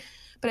whatever.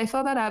 But I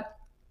fill that up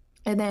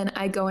and then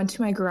I go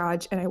into my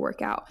garage and I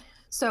work out.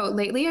 So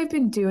lately I've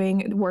been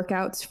doing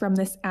workouts from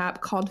this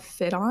app called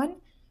FitOn,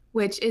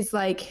 which is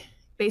like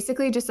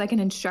basically just like an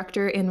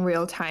instructor in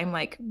real time,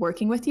 like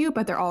working with you,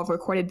 but they're all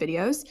recorded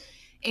videos.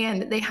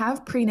 And they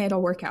have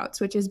prenatal workouts,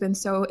 which has been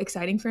so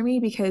exciting for me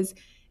because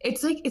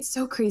it's like, it's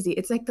so crazy.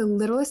 It's like the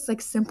littlest,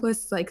 like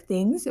simplest, like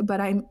things, but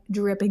I'm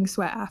dripping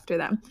sweat after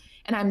them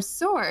and I'm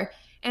sore.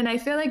 And I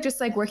feel like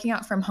just like working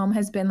out from home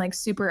has been like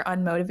super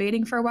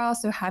unmotivating for a while.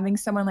 So having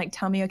someone like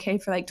tell me, okay,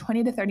 for like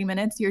 20 to 30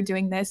 minutes, you're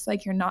doing this,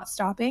 like you're not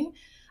stopping.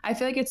 I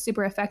feel like it's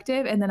super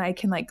effective. And then I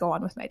can like go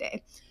on with my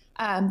day.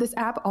 This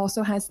app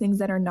also has things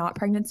that are not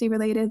pregnancy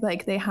related.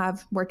 Like they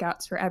have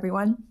workouts for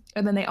everyone.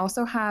 And then they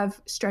also have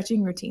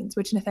stretching routines,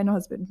 which Nathaniel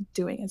has been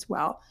doing as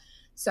well.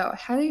 So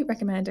highly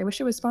recommend. I wish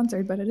it was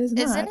sponsored, but it is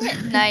not. Isn't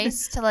it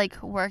nice to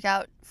like work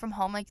out from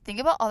home? Like think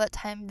about all that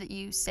time that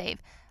you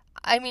save.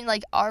 I mean,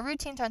 like our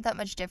routines aren't that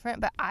much different,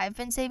 but I've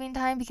been saving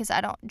time because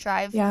I don't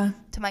drive to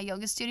my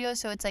yoga studio.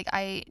 So it's like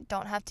I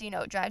don't have to,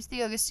 drive to the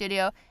yoga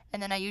studio.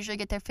 And then I usually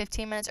get there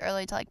 15 minutes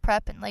early to like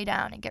prep and lay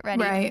down and get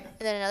ready. Right. And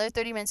then another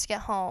 30 minutes to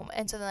get home.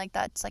 And so then like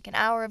that's like an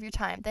hour of your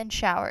time, then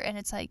shower. And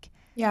it's like,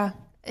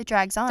 it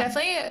drags on.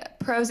 Definitely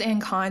pros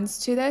and cons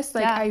to this.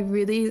 Like I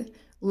really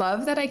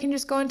love that I can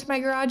just go into my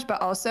garage, but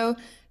also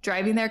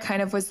driving there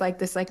kind of was like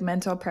this like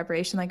mental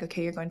preparation, like,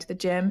 okay, you're going to the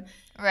gym.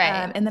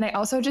 Right. And then I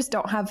also just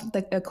don't have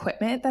the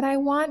equipment that I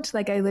want.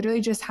 Like I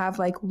literally just have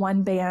like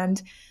one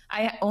band.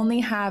 I only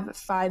have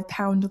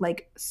 5-pound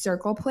like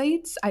circle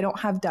plates. I don't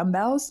have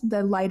dumbbells.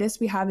 The lightest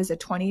we have is a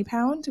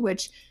 20-pound,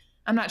 which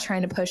I'm not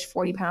trying to push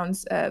 40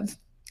 pounds of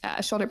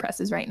shoulder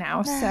presses right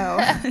now. So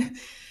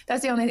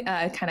that's the only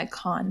kind of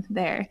con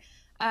there.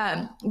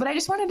 But I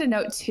just wanted to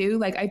note too,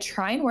 like I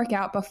try and work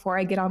out before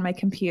I get on my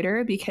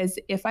computer, because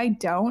if I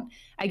don't,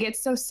 I get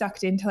so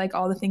sucked into like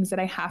all the things that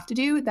I have to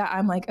do that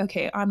I'm like,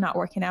 okay, I'm not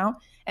working out.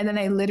 And then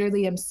I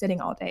literally am sitting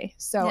all day.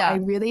 So I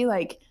really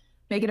like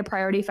make it a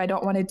priority. If I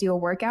don't want to do a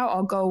workout,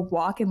 I'll go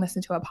walk and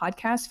listen to a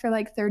podcast for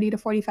like 30 to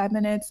 45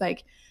 minutes.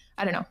 Like,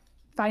 I don't know,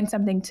 find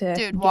something to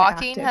Dude,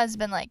 walking has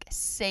been like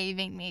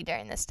saving me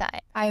during this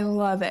time. I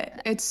love it.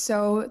 It's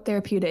so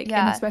therapeutic.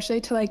 And especially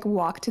to like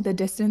walk to the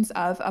distance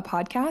of a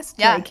podcast.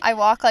 Yeah, like, I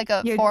walk like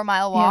a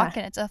 4-mile walk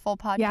and it's a full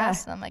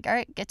podcast. And I'm like, all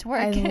right, get to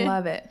work. I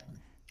love it.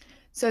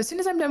 So as soon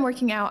as I'm done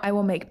working out, I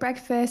will make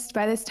breakfast.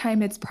 By this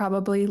time, it's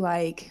probably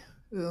like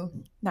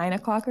 9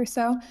 o'clock or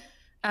so.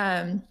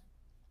 And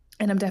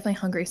I'm definitely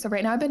hungry. So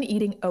right now I've been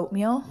eating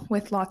oatmeal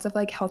with lots of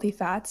like healthy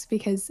fats,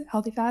 because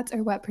healthy fats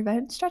are what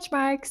prevent stretch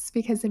marks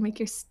because they make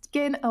your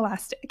skin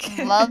elastic.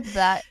 Love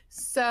that.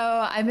 So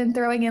I've been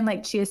throwing in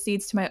like chia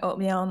seeds to my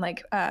oatmeal and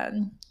like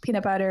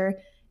peanut butter.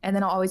 And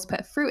then I'll always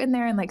put fruit in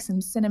there and like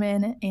some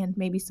cinnamon and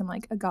maybe some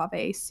like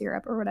agave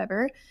syrup or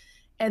whatever.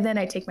 And then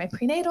I take my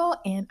prenatal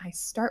and I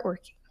start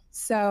working.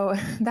 So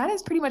that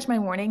is pretty much my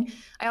morning.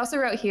 I also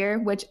wrote here,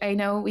 which I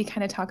know we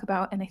kind of talk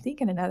about, and I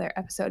think in another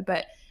episode,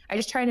 but I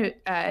just try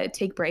to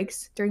take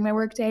breaks during my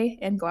workday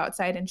and go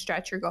outside and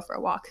stretch or go for a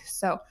walk.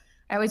 So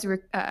I always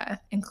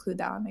include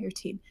that on my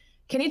routine.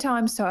 Can you tell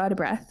I'm so out of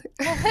breath?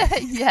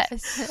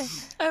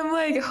 Yes. I'm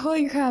like,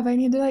 holy crap, I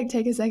need to like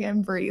take a second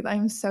and breathe.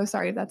 I'm so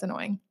sorry if that's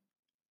annoying.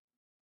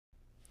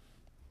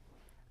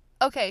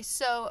 Okay,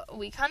 so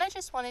we kind of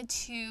just wanted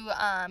to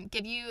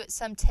give you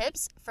some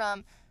tips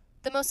from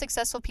the most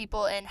successful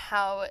people and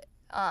how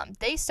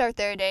they start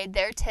their day,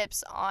 their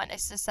tips on a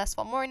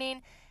successful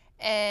morning,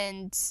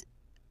 and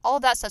all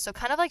of that stuff. So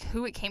kind of like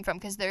who it came from,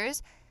 because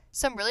there's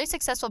some really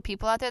successful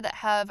people out there that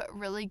have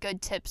really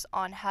good tips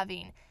on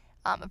having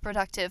a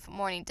productive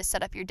morning to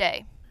set up your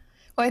day.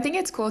 Well, I think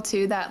it's cool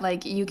too that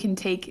like you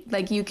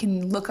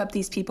can look up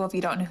these people if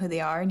you don't know who they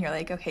are, and you're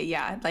like, okay,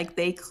 yeah, like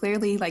they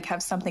clearly like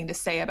have something to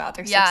say about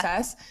their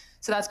success.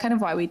 So that's kind of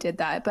why we did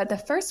that. But the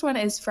first one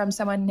is from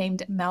someone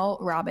named Mel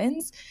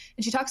Robbins,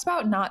 and she talks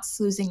about not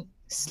snoozing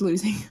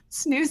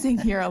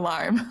your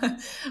alarm.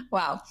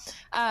 Wow.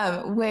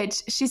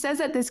 Which she says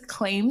that this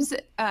claims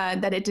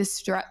that it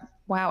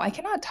I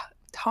cannot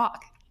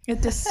talk.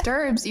 It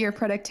disturbs your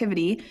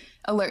productivity,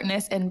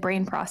 alertness, and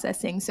brain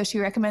processing. So she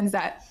recommends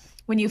that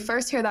when you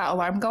first hear that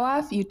alarm go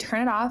off, you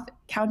turn it off,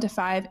 count to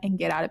 5, and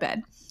get out of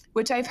bed,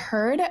 which I've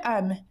heard.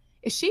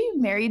 Is she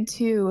married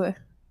to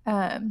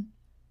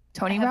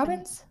Tony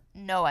Robbins?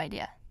 No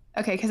idea.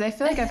 Okay, because I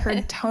feel like I've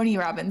heard Tony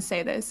Robbins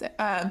say this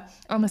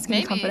on the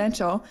Skinny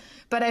Confidential,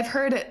 but I've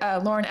heard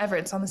Lauren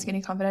Everett on the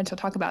Skinny Confidential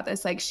talk about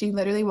this. Like she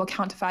literally will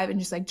count to 5 and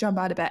just like jump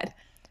out of bed.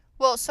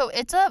 Well, so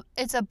it's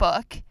a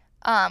book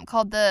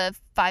called the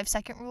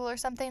 5-second rule or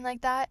something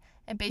like that,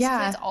 and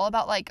basically it's all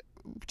about like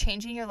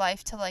changing your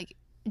life to like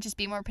just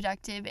be more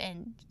productive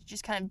and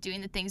just kind of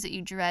doing the things that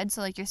you dread. So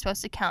like you're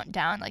supposed to count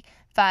down like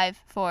 5,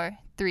 4,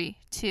 3,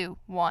 2,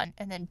 1,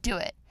 and then do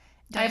it.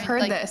 I've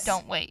heard this.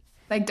 Don't wait.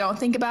 Like, don't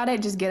think about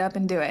it, just get up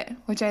and do it,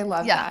 which I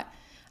love that.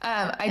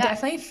 I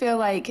definitely feel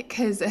like,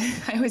 because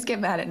I always get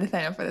mad at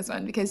Nathaniel for this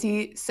one, because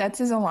he sets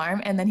his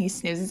alarm and then he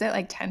snoozes it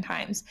like 10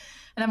 times.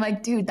 And I'm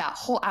like, dude, that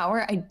whole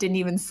hour, I didn't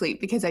even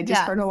sleep because I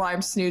just heard an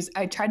alarm snooze.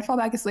 I tried to fall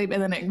back asleep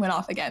and then it went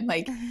off again.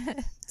 Like,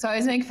 so I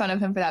always make fun of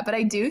him for that. But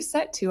I do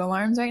set 2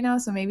 alarms right now.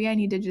 So maybe I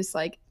need to just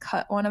like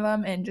cut one of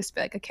them and just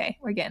be like, okay,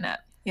 we're getting up,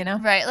 you know?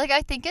 Right. Like,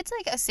 I think it's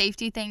like a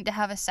safety thing to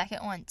have a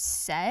second one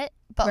set.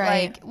 But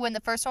like when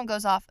the first one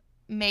goes off,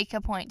 make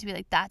a point to be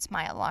like, that's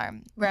my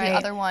alarm. The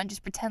other one,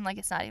 just pretend like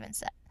it's not even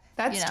set.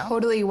 That's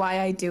totally why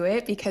I do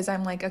it, because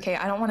I'm like, okay,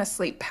 I don't want to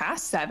sleep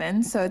past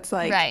 7. So it's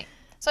like, right.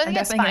 So I think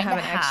it's fine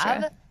to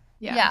have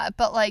Yeah. Yeah,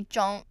 but like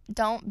don't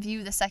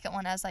view the second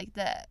one as like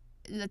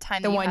the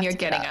time The that you one have you're to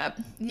get getting up.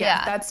 up. Yeah,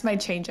 Yeah. that's my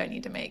change I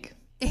need to make.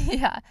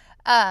 Yeah.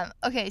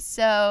 Okay,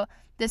 so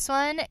this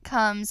one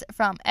comes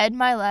from Ed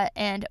Milet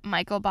and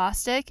Michael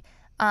Bostic.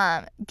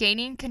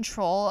 Gaining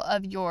control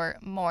of your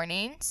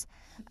mornings.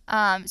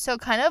 So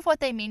kind of what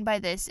they mean by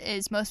this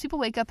is most people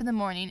wake up in the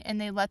morning and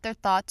they let their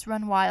thoughts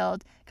run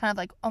wild, kind of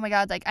like, oh my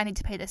God, like I need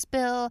to pay this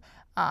bill.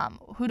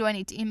 Who do I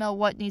need to email?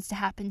 What needs to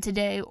happen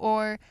today?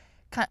 Or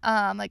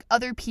like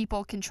other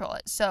people control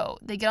it. So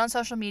they get on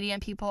social media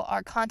and people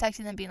are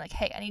contacting them being like,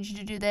 hey, I need you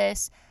to do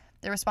this.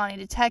 They're responding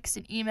to texts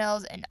and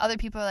emails, and other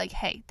people are like,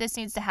 hey, this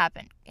needs to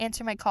happen.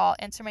 Answer my call,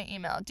 answer my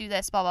email, do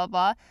this, blah, blah,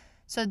 blah.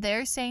 So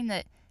they're saying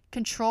that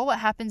control what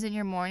happens in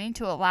your morning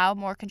to allow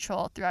more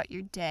control throughout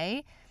your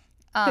day.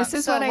 This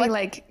is what I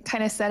like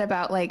kind of said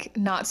about like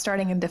not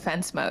starting in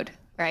defense mode,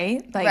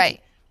 right? Like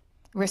right.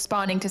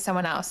 responding to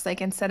someone else.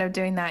 Like instead of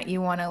doing that,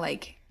 you want to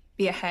like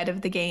be ahead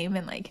of the game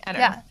and like, I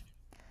don't know.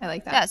 I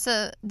like that. Yeah,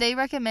 so they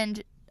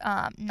recommend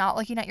not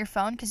looking at your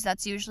phone because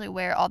that's usually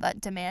where all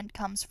that demand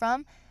comes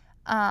from.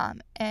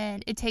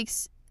 And it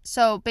takes,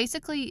 so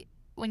basically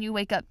when you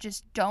wake up,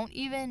 just don't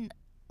even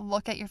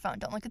look at your phone.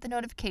 Don't look at the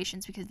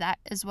notifications because that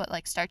is what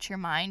like starts your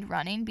mind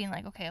running, being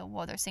like, okay,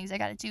 well, there's things I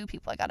got to do,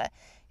 people I got to,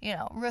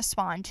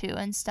 respond to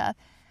and stuff.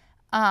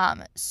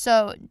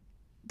 So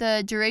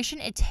the duration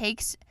it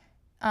takes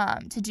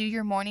to do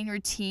your morning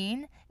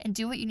routine and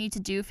do what you need to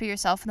do for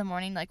yourself in the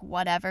morning, like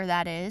whatever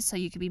that is. So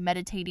you could be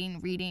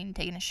meditating, reading,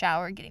 taking a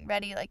shower, getting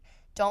ready. Like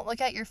don't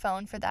look at your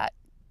phone for that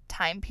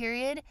time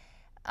period.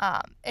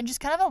 And just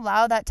kind of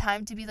allow that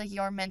time to be like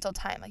your mental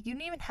time. Like you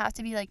don't even have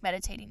to be like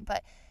meditating,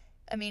 but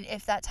I mean,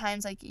 if that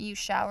time's like you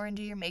shower and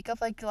do your makeup,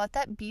 like let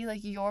that be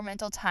like your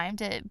mental time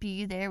to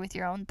be there with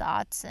your own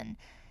thoughts and,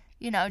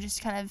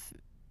 just kind of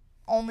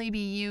only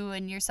be you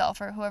and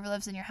yourself or whoever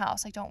lives in your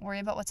house. Like don't worry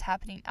about what's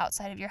happening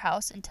outside of your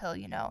house until,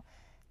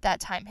 that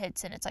time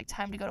hits and it's like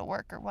time to go to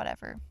work or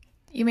whatever.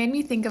 You made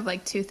me think of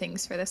like two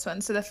things for this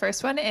one. So the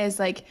first one is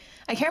like,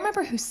 I can't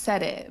remember who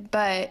said it,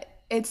 but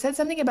it said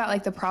something about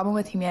like the problem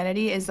with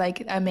humanity is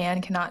like a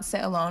man cannot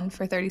sit alone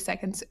for 30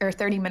 seconds or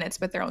 30 minutes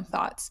with their own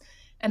thoughts.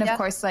 And of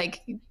course,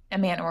 like a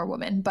man or a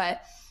woman,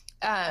 but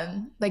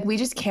like we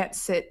just can't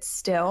sit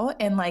still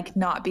and like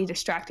not be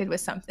distracted with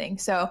something.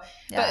 So,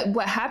 but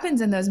what happens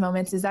in those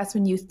moments is that's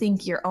when you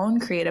think your own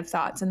creative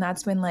thoughts, and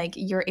that's when like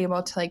you're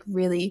able to like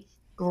really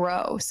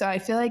grow. So I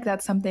feel like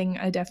that's something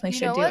I definitely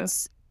should do.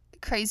 What's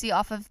crazy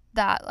off of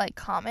that like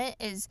comment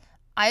is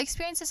I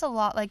experience this a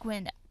lot. Like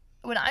when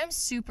I'm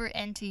super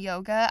into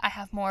yoga, I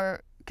have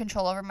more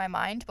control over my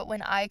mind. But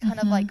when I kind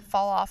of like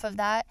fall off of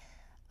that,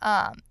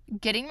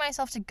 getting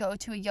myself to go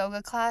to a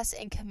yoga class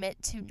and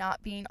commit to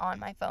not being on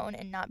my phone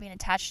and not being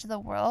attached to the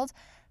world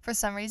for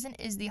some reason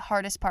is the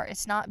hardest part.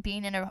 It's not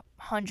being in a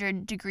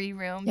 100-degree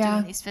room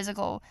doing these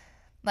physical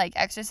like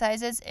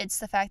exercises. It's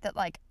the fact that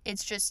like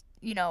it's just,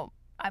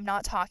 I'm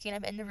not talking.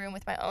 I'm in the room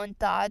with my own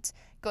thoughts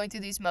going through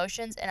these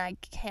motions and I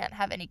can't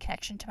have any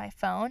connection to my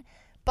phone.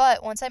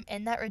 But once I'm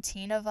in that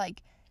routine of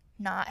like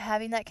not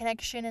having that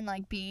connection and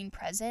like being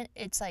present,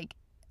 it's like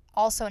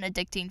also an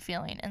addicting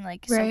feeling and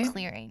like so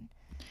clearing.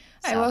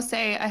 I will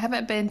say I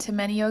haven't been to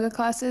many yoga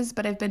classes,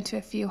 but I've been to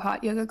a few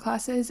hot yoga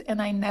classes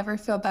and I never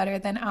feel better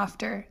than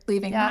after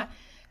leaving that.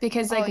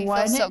 Because like you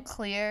feel so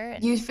clear.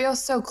 You feel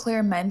so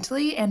clear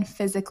mentally and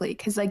physically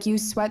because like you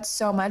sweat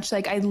so much.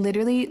 Like I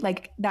literally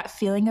like that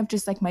feeling of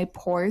just like my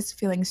pores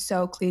feeling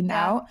so cleaned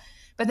out.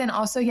 But then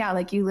also,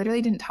 like you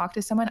literally didn't talk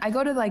to someone. I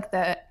go to like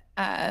the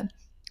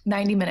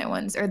 90-minute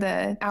ones or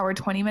the hour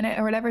 20-minute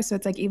or whatever. So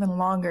it's like even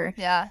longer.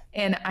 Yeah.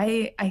 And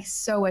I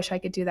so wish I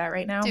could do that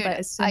right now. Dude, but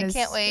as soon as I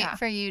can't wait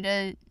for you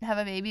to have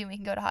a baby and we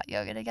can go to hot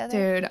yoga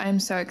together. Dude,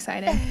 I'm so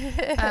excited.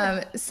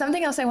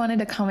 Something else I wanted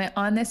to comment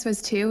on this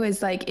was too,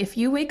 is like, if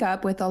you wake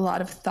up with a lot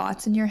of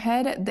thoughts in your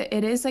head,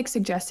 it is like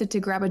suggested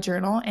to grab a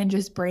journal and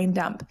just brain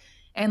dump.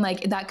 And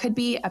like, that could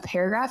be a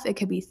paragraph. It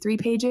could be 3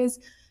 pages,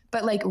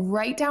 but like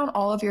write down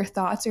all of your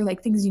thoughts or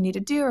like things you need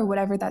to do or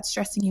whatever that's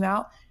stressing you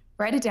out.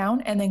 Write it down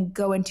and then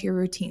go into your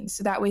routine.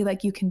 So that way,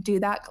 like you can do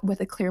that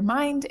with a clear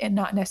mind and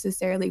not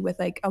necessarily with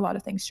like a lot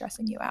of things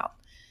stressing you out.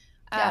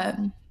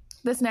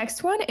 This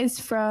next one is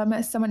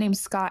from someone named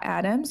Scott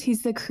Adams.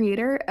 He's the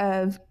creator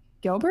of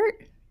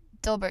Dilbert.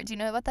 Dilbert. Do you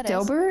know what that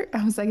Dilbert?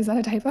 I was like, is that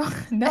a typo?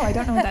 No, I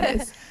don't know what that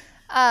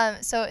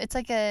is. So it's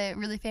like a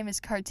really famous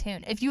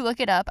cartoon. If you look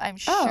it up, I'm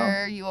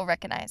sure you will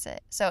recognize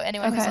it. So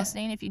anyone who's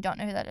listening, if you don't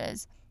know who that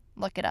is,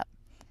 look it up.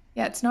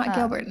 Yeah, it's not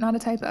Gilbert, not a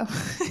typo.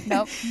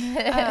 Nope.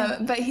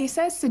 But he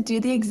says to do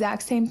the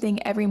exact same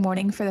thing every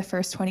morning for the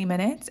first 20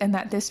 minutes and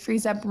that this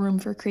frees up room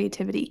for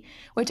creativity,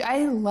 which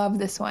I love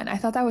this one. I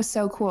thought that was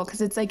so cool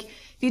because it's like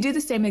if you do the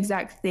same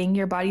exact thing,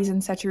 your body's in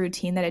such a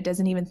routine that it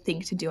doesn't even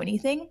think to do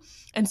anything.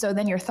 And so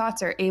then your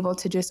thoughts are able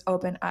to just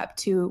open up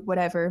to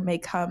whatever may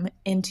come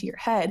into your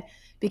head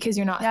because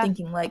you're not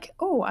thinking like,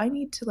 oh, I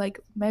need to like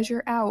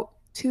measure out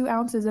 2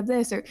 ounces of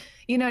this, or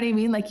you know what I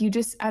mean? Like you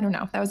just, I don't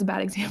know, that was a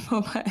bad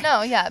example, but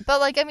no, but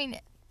like, I mean,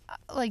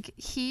 like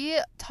he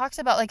talks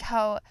about like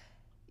how,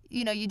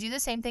 you do the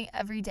same thing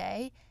every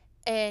day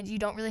and you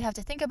don't really have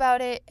to think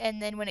about it.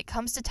 And then when it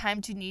comes to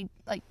time to need,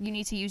 like, you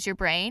need to use your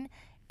brain,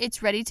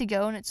 it's ready to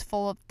go and it's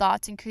full of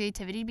thoughts and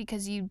creativity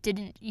because you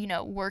didn't,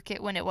 work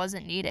it when it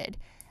wasn't needed.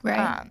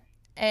 Right.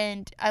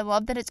 And I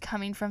love that it's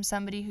coming from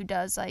somebody who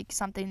does like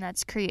something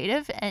that's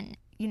creative and,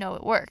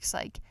 it works.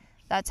 Like,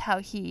 that's how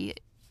he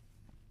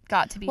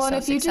got to be Well, and so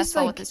if you just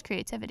successful with like, his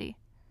creativity.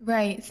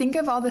 right, think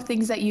of all the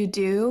things that you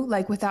do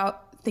like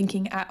without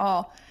thinking at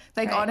all.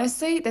 Like Right.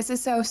 honestly, this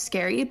is so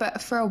scary,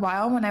 but for a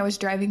while when I was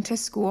driving to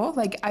school,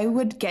 like I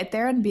would get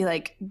there and be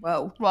like,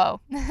 whoa, Whoa.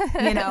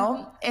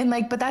 and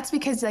like, but that's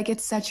because like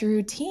it's such a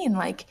routine.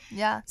 Like,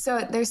 Yeah.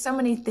 so there's so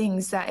many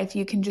things that if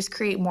you can just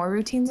create more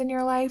routines in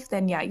your life,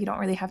 then yeah, you don't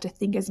really have to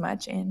think as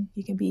much and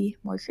you can be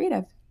more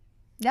creative.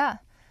 Yeah.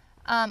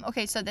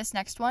 Okay, so this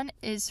next one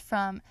is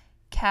from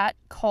Kat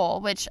Cole,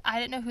 which I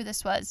didn't know who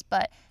this was,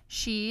 but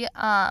she,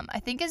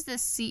 I think, is the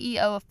CEO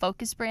of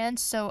Focus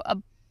Brands. So a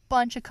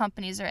bunch of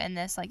companies are in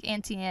this, like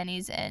Auntie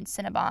Annie's and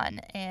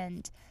Cinnabon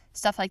and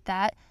stuff like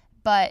that.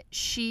 But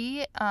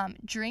she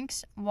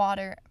drinks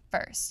water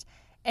first.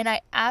 And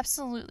I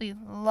absolutely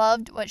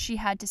loved what she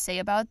had to say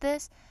about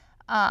this.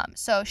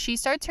 So she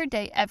starts her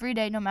day every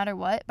day, no matter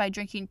what, by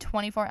drinking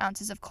 24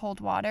 ounces of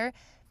cold water.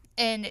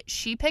 And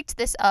she picked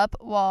this up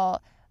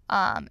while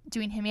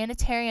doing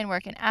humanitarian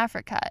work in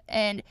Africa.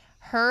 And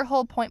her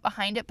whole point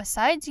behind it,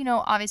 besides,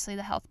 obviously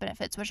the health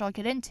benefits, which I'll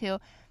get into,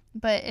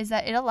 but is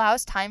that it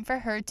allows time for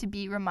her to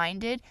be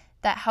reminded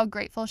that how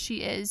grateful she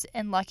is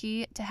and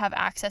lucky to have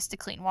access to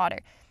clean water,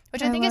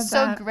 which I think is love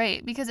so that.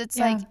 great because it's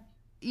Yeah. like,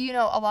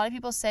 a lot of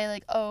people say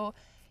like, oh,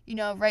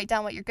 write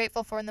down what you're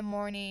grateful for in the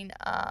morning,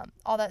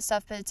 all that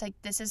stuff. But it's like,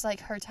 this is like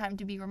her time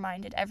to be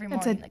reminded every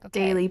It's a morning, like, okay,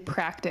 daily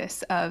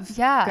practice of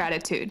yeah.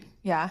 gratitude.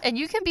 Yeah. And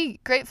you can be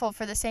grateful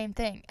for the same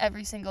thing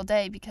every single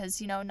day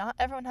because, not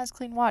everyone has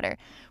clean water.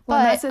 Well,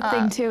 and that's But, the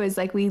thing too, is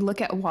like we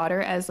look at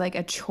water as like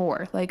a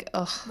chore. Like,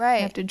 ugh, I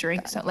right. have to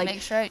drink so like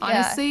Make sure, yeah.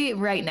 honestly,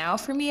 right now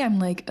for me, I'm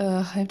like,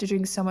 ugh, I have to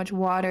drink so much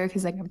water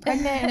because like I'm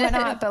pregnant and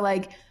whatnot. But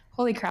like,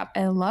 holy crap,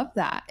 I love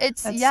that.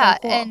 It's, That's yeah. so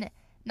cool. And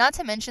not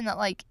to mention that,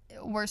 like,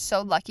 we're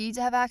so lucky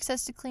to have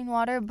access to clean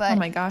water, Oh but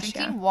my gosh,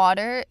 drinking yeah.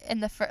 water in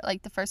the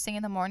first thing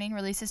in the morning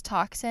releases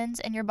toxins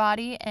in your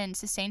body and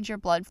sustains your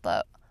blood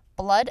flow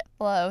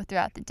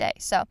throughout the day.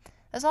 So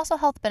there's also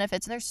health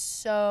benefits, and there's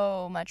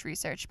so much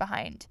research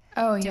behind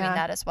Oh doing yeah.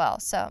 that as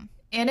well. So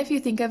And if you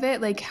think of it,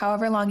 like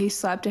however long you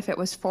slept, if it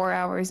was 4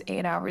 hours,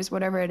 8 hours,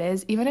 whatever it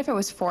is, even if it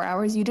was 4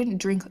 hours, you didn't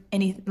drink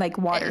any like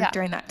water yeah.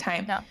 during that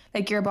time. No.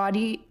 Like your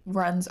body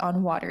runs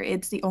on water.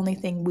 It's the only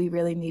thing we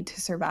really need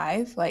to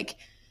survive. Like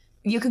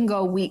you can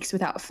go weeks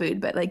without food,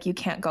 but like you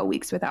can't go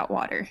weeks without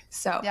water.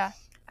 So Yeah.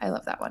 I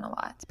love that one a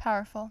lot. It's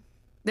powerful.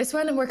 This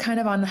one, we're kind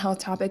of on the health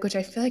topic, which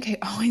I feel like I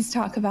always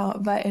talk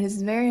about, but it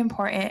is very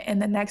important.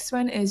 And the next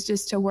one is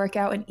just to work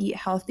out and eat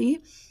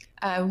healthy.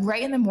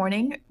 Right in the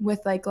morning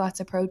with like lots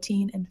of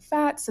protein and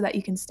fat so that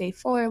you can stay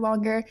fuller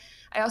longer.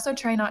 I also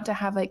try not to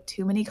have like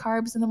too many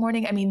carbs in the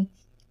morning. I mean,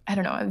 I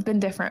don't know, I've been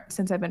different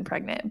since I've been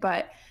pregnant,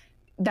 but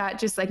that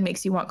just like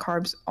makes you want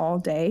carbs all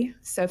day.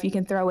 So if you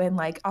can throw in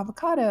like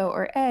avocado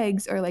or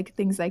eggs or like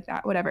things like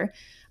that, whatever,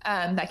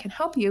 that can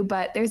help you.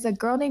 But there's a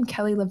girl named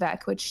Kelly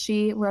LeVeque, which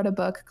she wrote a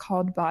book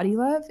called Body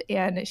Love,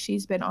 and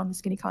she's been on the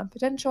Skinny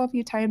Confidential a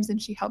few times,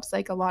 and she helps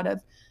like a lot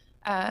of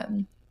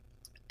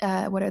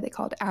what are they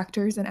called,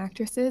 actors and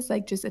actresses,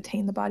 like just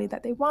attain the body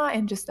that they want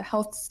and just the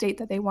health state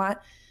that they want.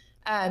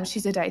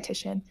 She's a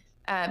dietitian,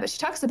 but she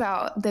talks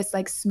about this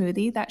like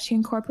smoothie that she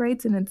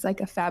incorporates, and it's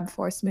like a Fab4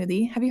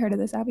 smoothie. Have you heard of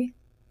this, Abby?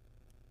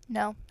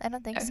 No, I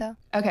don't think so.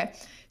 Okay,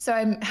 so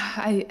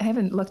I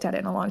haven't looked at it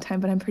in a long time,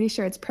 but I'm pretty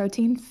sure it's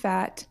protein,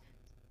 fat,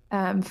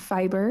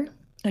 fiber,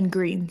 and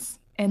greens.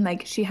 And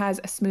like she has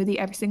a smoothie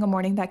every single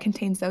morning that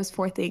contains those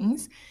 4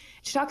 things.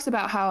 She talks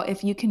about how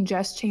if you can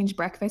just change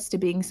breakfast to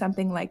being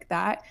something like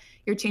that,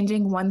 you're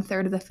changing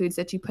 1/3 of the foods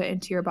that you put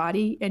into your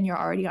body, and you're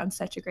already on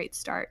such a great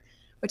start,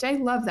 which I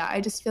love that. I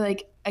just feel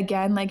like,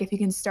 again, like if you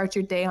can start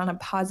your day on a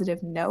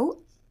positive note,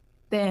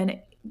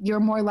 then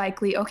you're more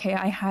likely, okay,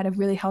 I had a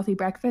really healthy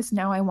breakfast.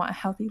 Now I want a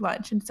healthy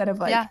lunch instead of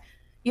like,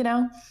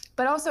 Yeah.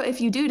 But also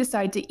if you do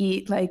decide to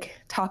eat like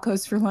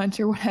tacos for lunch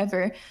or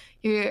whatever,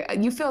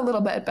 you feel a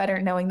little bit better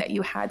knowing that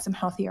you had some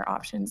healthier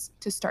options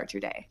to start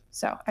your day.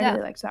 So I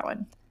really liked that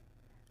one.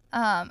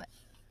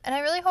 And I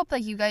really hope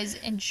like you guys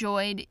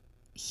enjoyed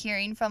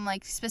hearing from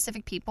like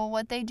specific people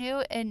what they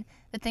do. And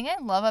the thing I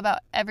love about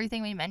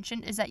everything we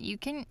mentioned is that you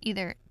can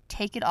either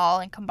take it all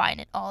and combine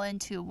it all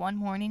into one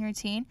morning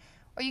routine,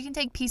 or you can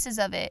take pieces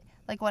of it,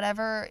 like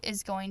whatever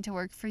is going to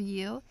work for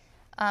you.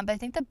 But I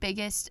think the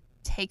biggest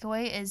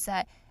takeaway is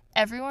that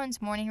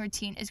everyone's morning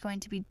routine is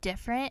going to be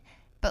different,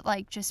 but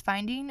like just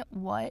finding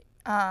what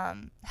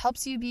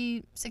helps you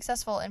be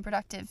successful and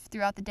productive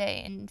throughout the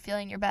day and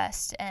feeling your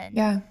best.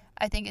 And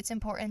I think it's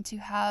important to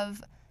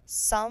have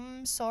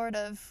some sort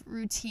of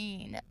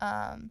routine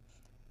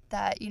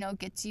that,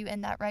 gets you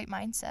in that right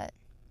mindset.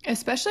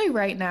 Especially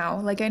right now.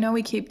 Like I know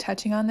we keep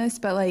touching on this,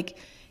 but like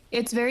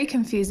It's very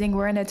confusing.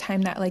 We're in a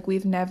time that like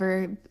we've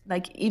never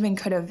like even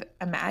could have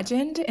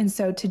imagined. And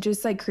so to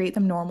just like create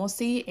them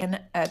normalcy in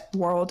a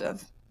world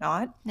of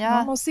not Yeah.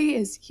 normalcy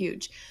is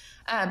huge.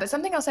 But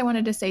something else I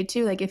wanted to say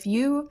too, like if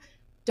you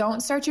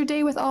don't start your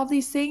day with all of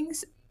these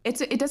things,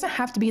 it doesn't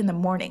have to be in the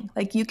morning.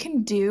 Like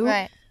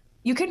Right.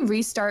 you can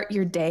restart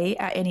your day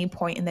at any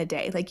point in the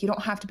day. Like you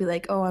don't have to be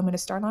like, oh, I'm going to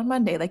start on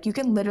Monday. Like you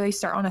can literally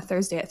start on a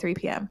Thursday at 3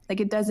 p.m. Like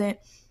it doesn't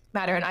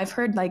matter. And I've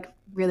heard like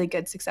really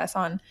good success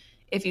on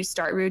if you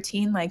start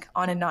routine like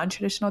on a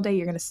non-traditional day,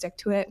 you're going to stick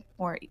to it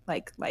more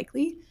like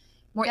likely.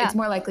 Yeah. It's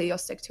more likely you'll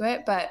stick to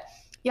it. But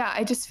yeah,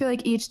 I just feel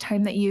like each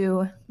time that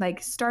you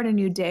like start a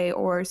new day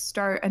or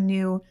start a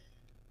new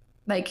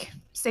like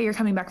say you're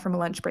coming back from a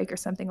lunch break or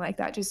something like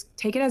that, just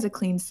take it as a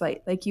clean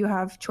slate. Like you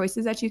have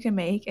choices that you can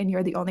make and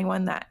you're the only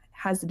one that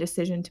has the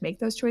decision to make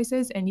those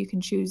choices, and you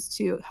can choose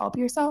to help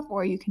yourself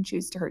or you can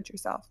choose to hurt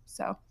yourself.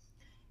 So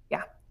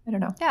yeah, I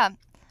don't know. Yeah.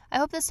 I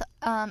hope this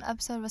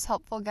episode was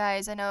helpful,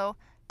 guys. I know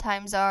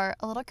times are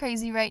a little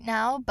crazy right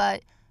now,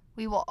 but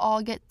we will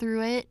all get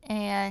through it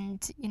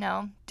and,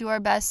 do our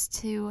best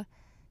to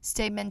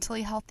stay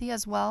mentally healthy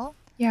as well.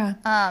 Yeah.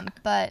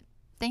 But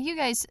thank you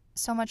guys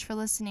so much for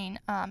listening.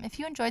 If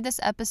you enjoyed this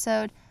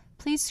episode,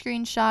 please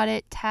screenshot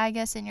it, tag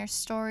us in your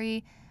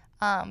story.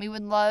 We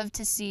would love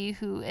to see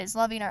who is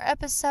loving our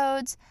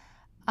episodes.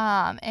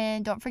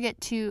 And don't forget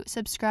to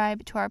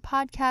subscribe to our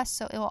podcast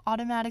so it will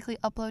automatically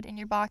upload in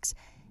your box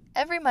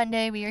every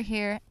Monday. We are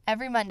here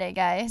every Monday,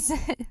 guys.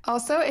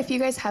 Also, if you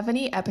guys have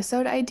any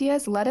episode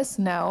ideas, let us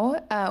know.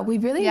 We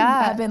really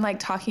have been like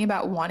talking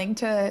about wanting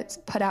to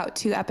put out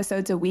 2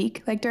 episodes a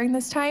week like during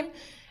this time.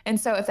 And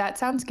so if that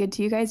sounds good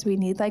to you guys, we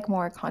need like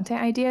more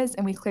content ideas,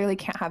 and we clearly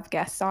can't have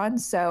guests on.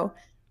 So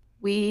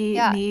we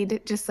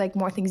need just like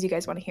more things you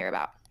guys want to hear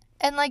about.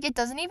 And like it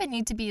doesn't even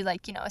need to be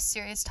like, a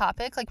serious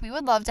topic. Like we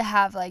would love to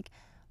have like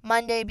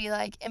Monday be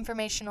like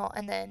informational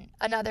and then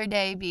another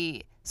day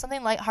be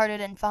something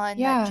lighthearted and fun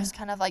that just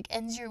kind of like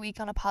ends your week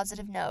on a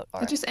positive note,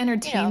 or it just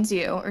entertains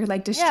you or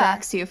like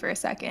distracts you for a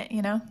second,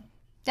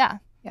 Yeah.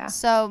 Yeah.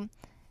 So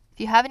if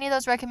you have any of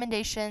those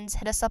recommendations,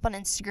 hit us up on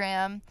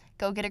Instagram.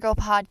 Go Get a Girl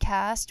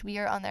Podcast. We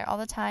are on there all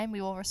the time.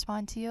 We will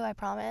respond to you, I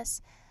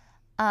promise.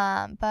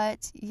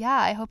 But yeah,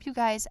 I hope you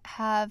guys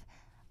have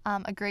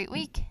a great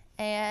week,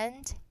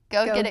 and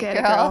go get it,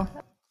 girl.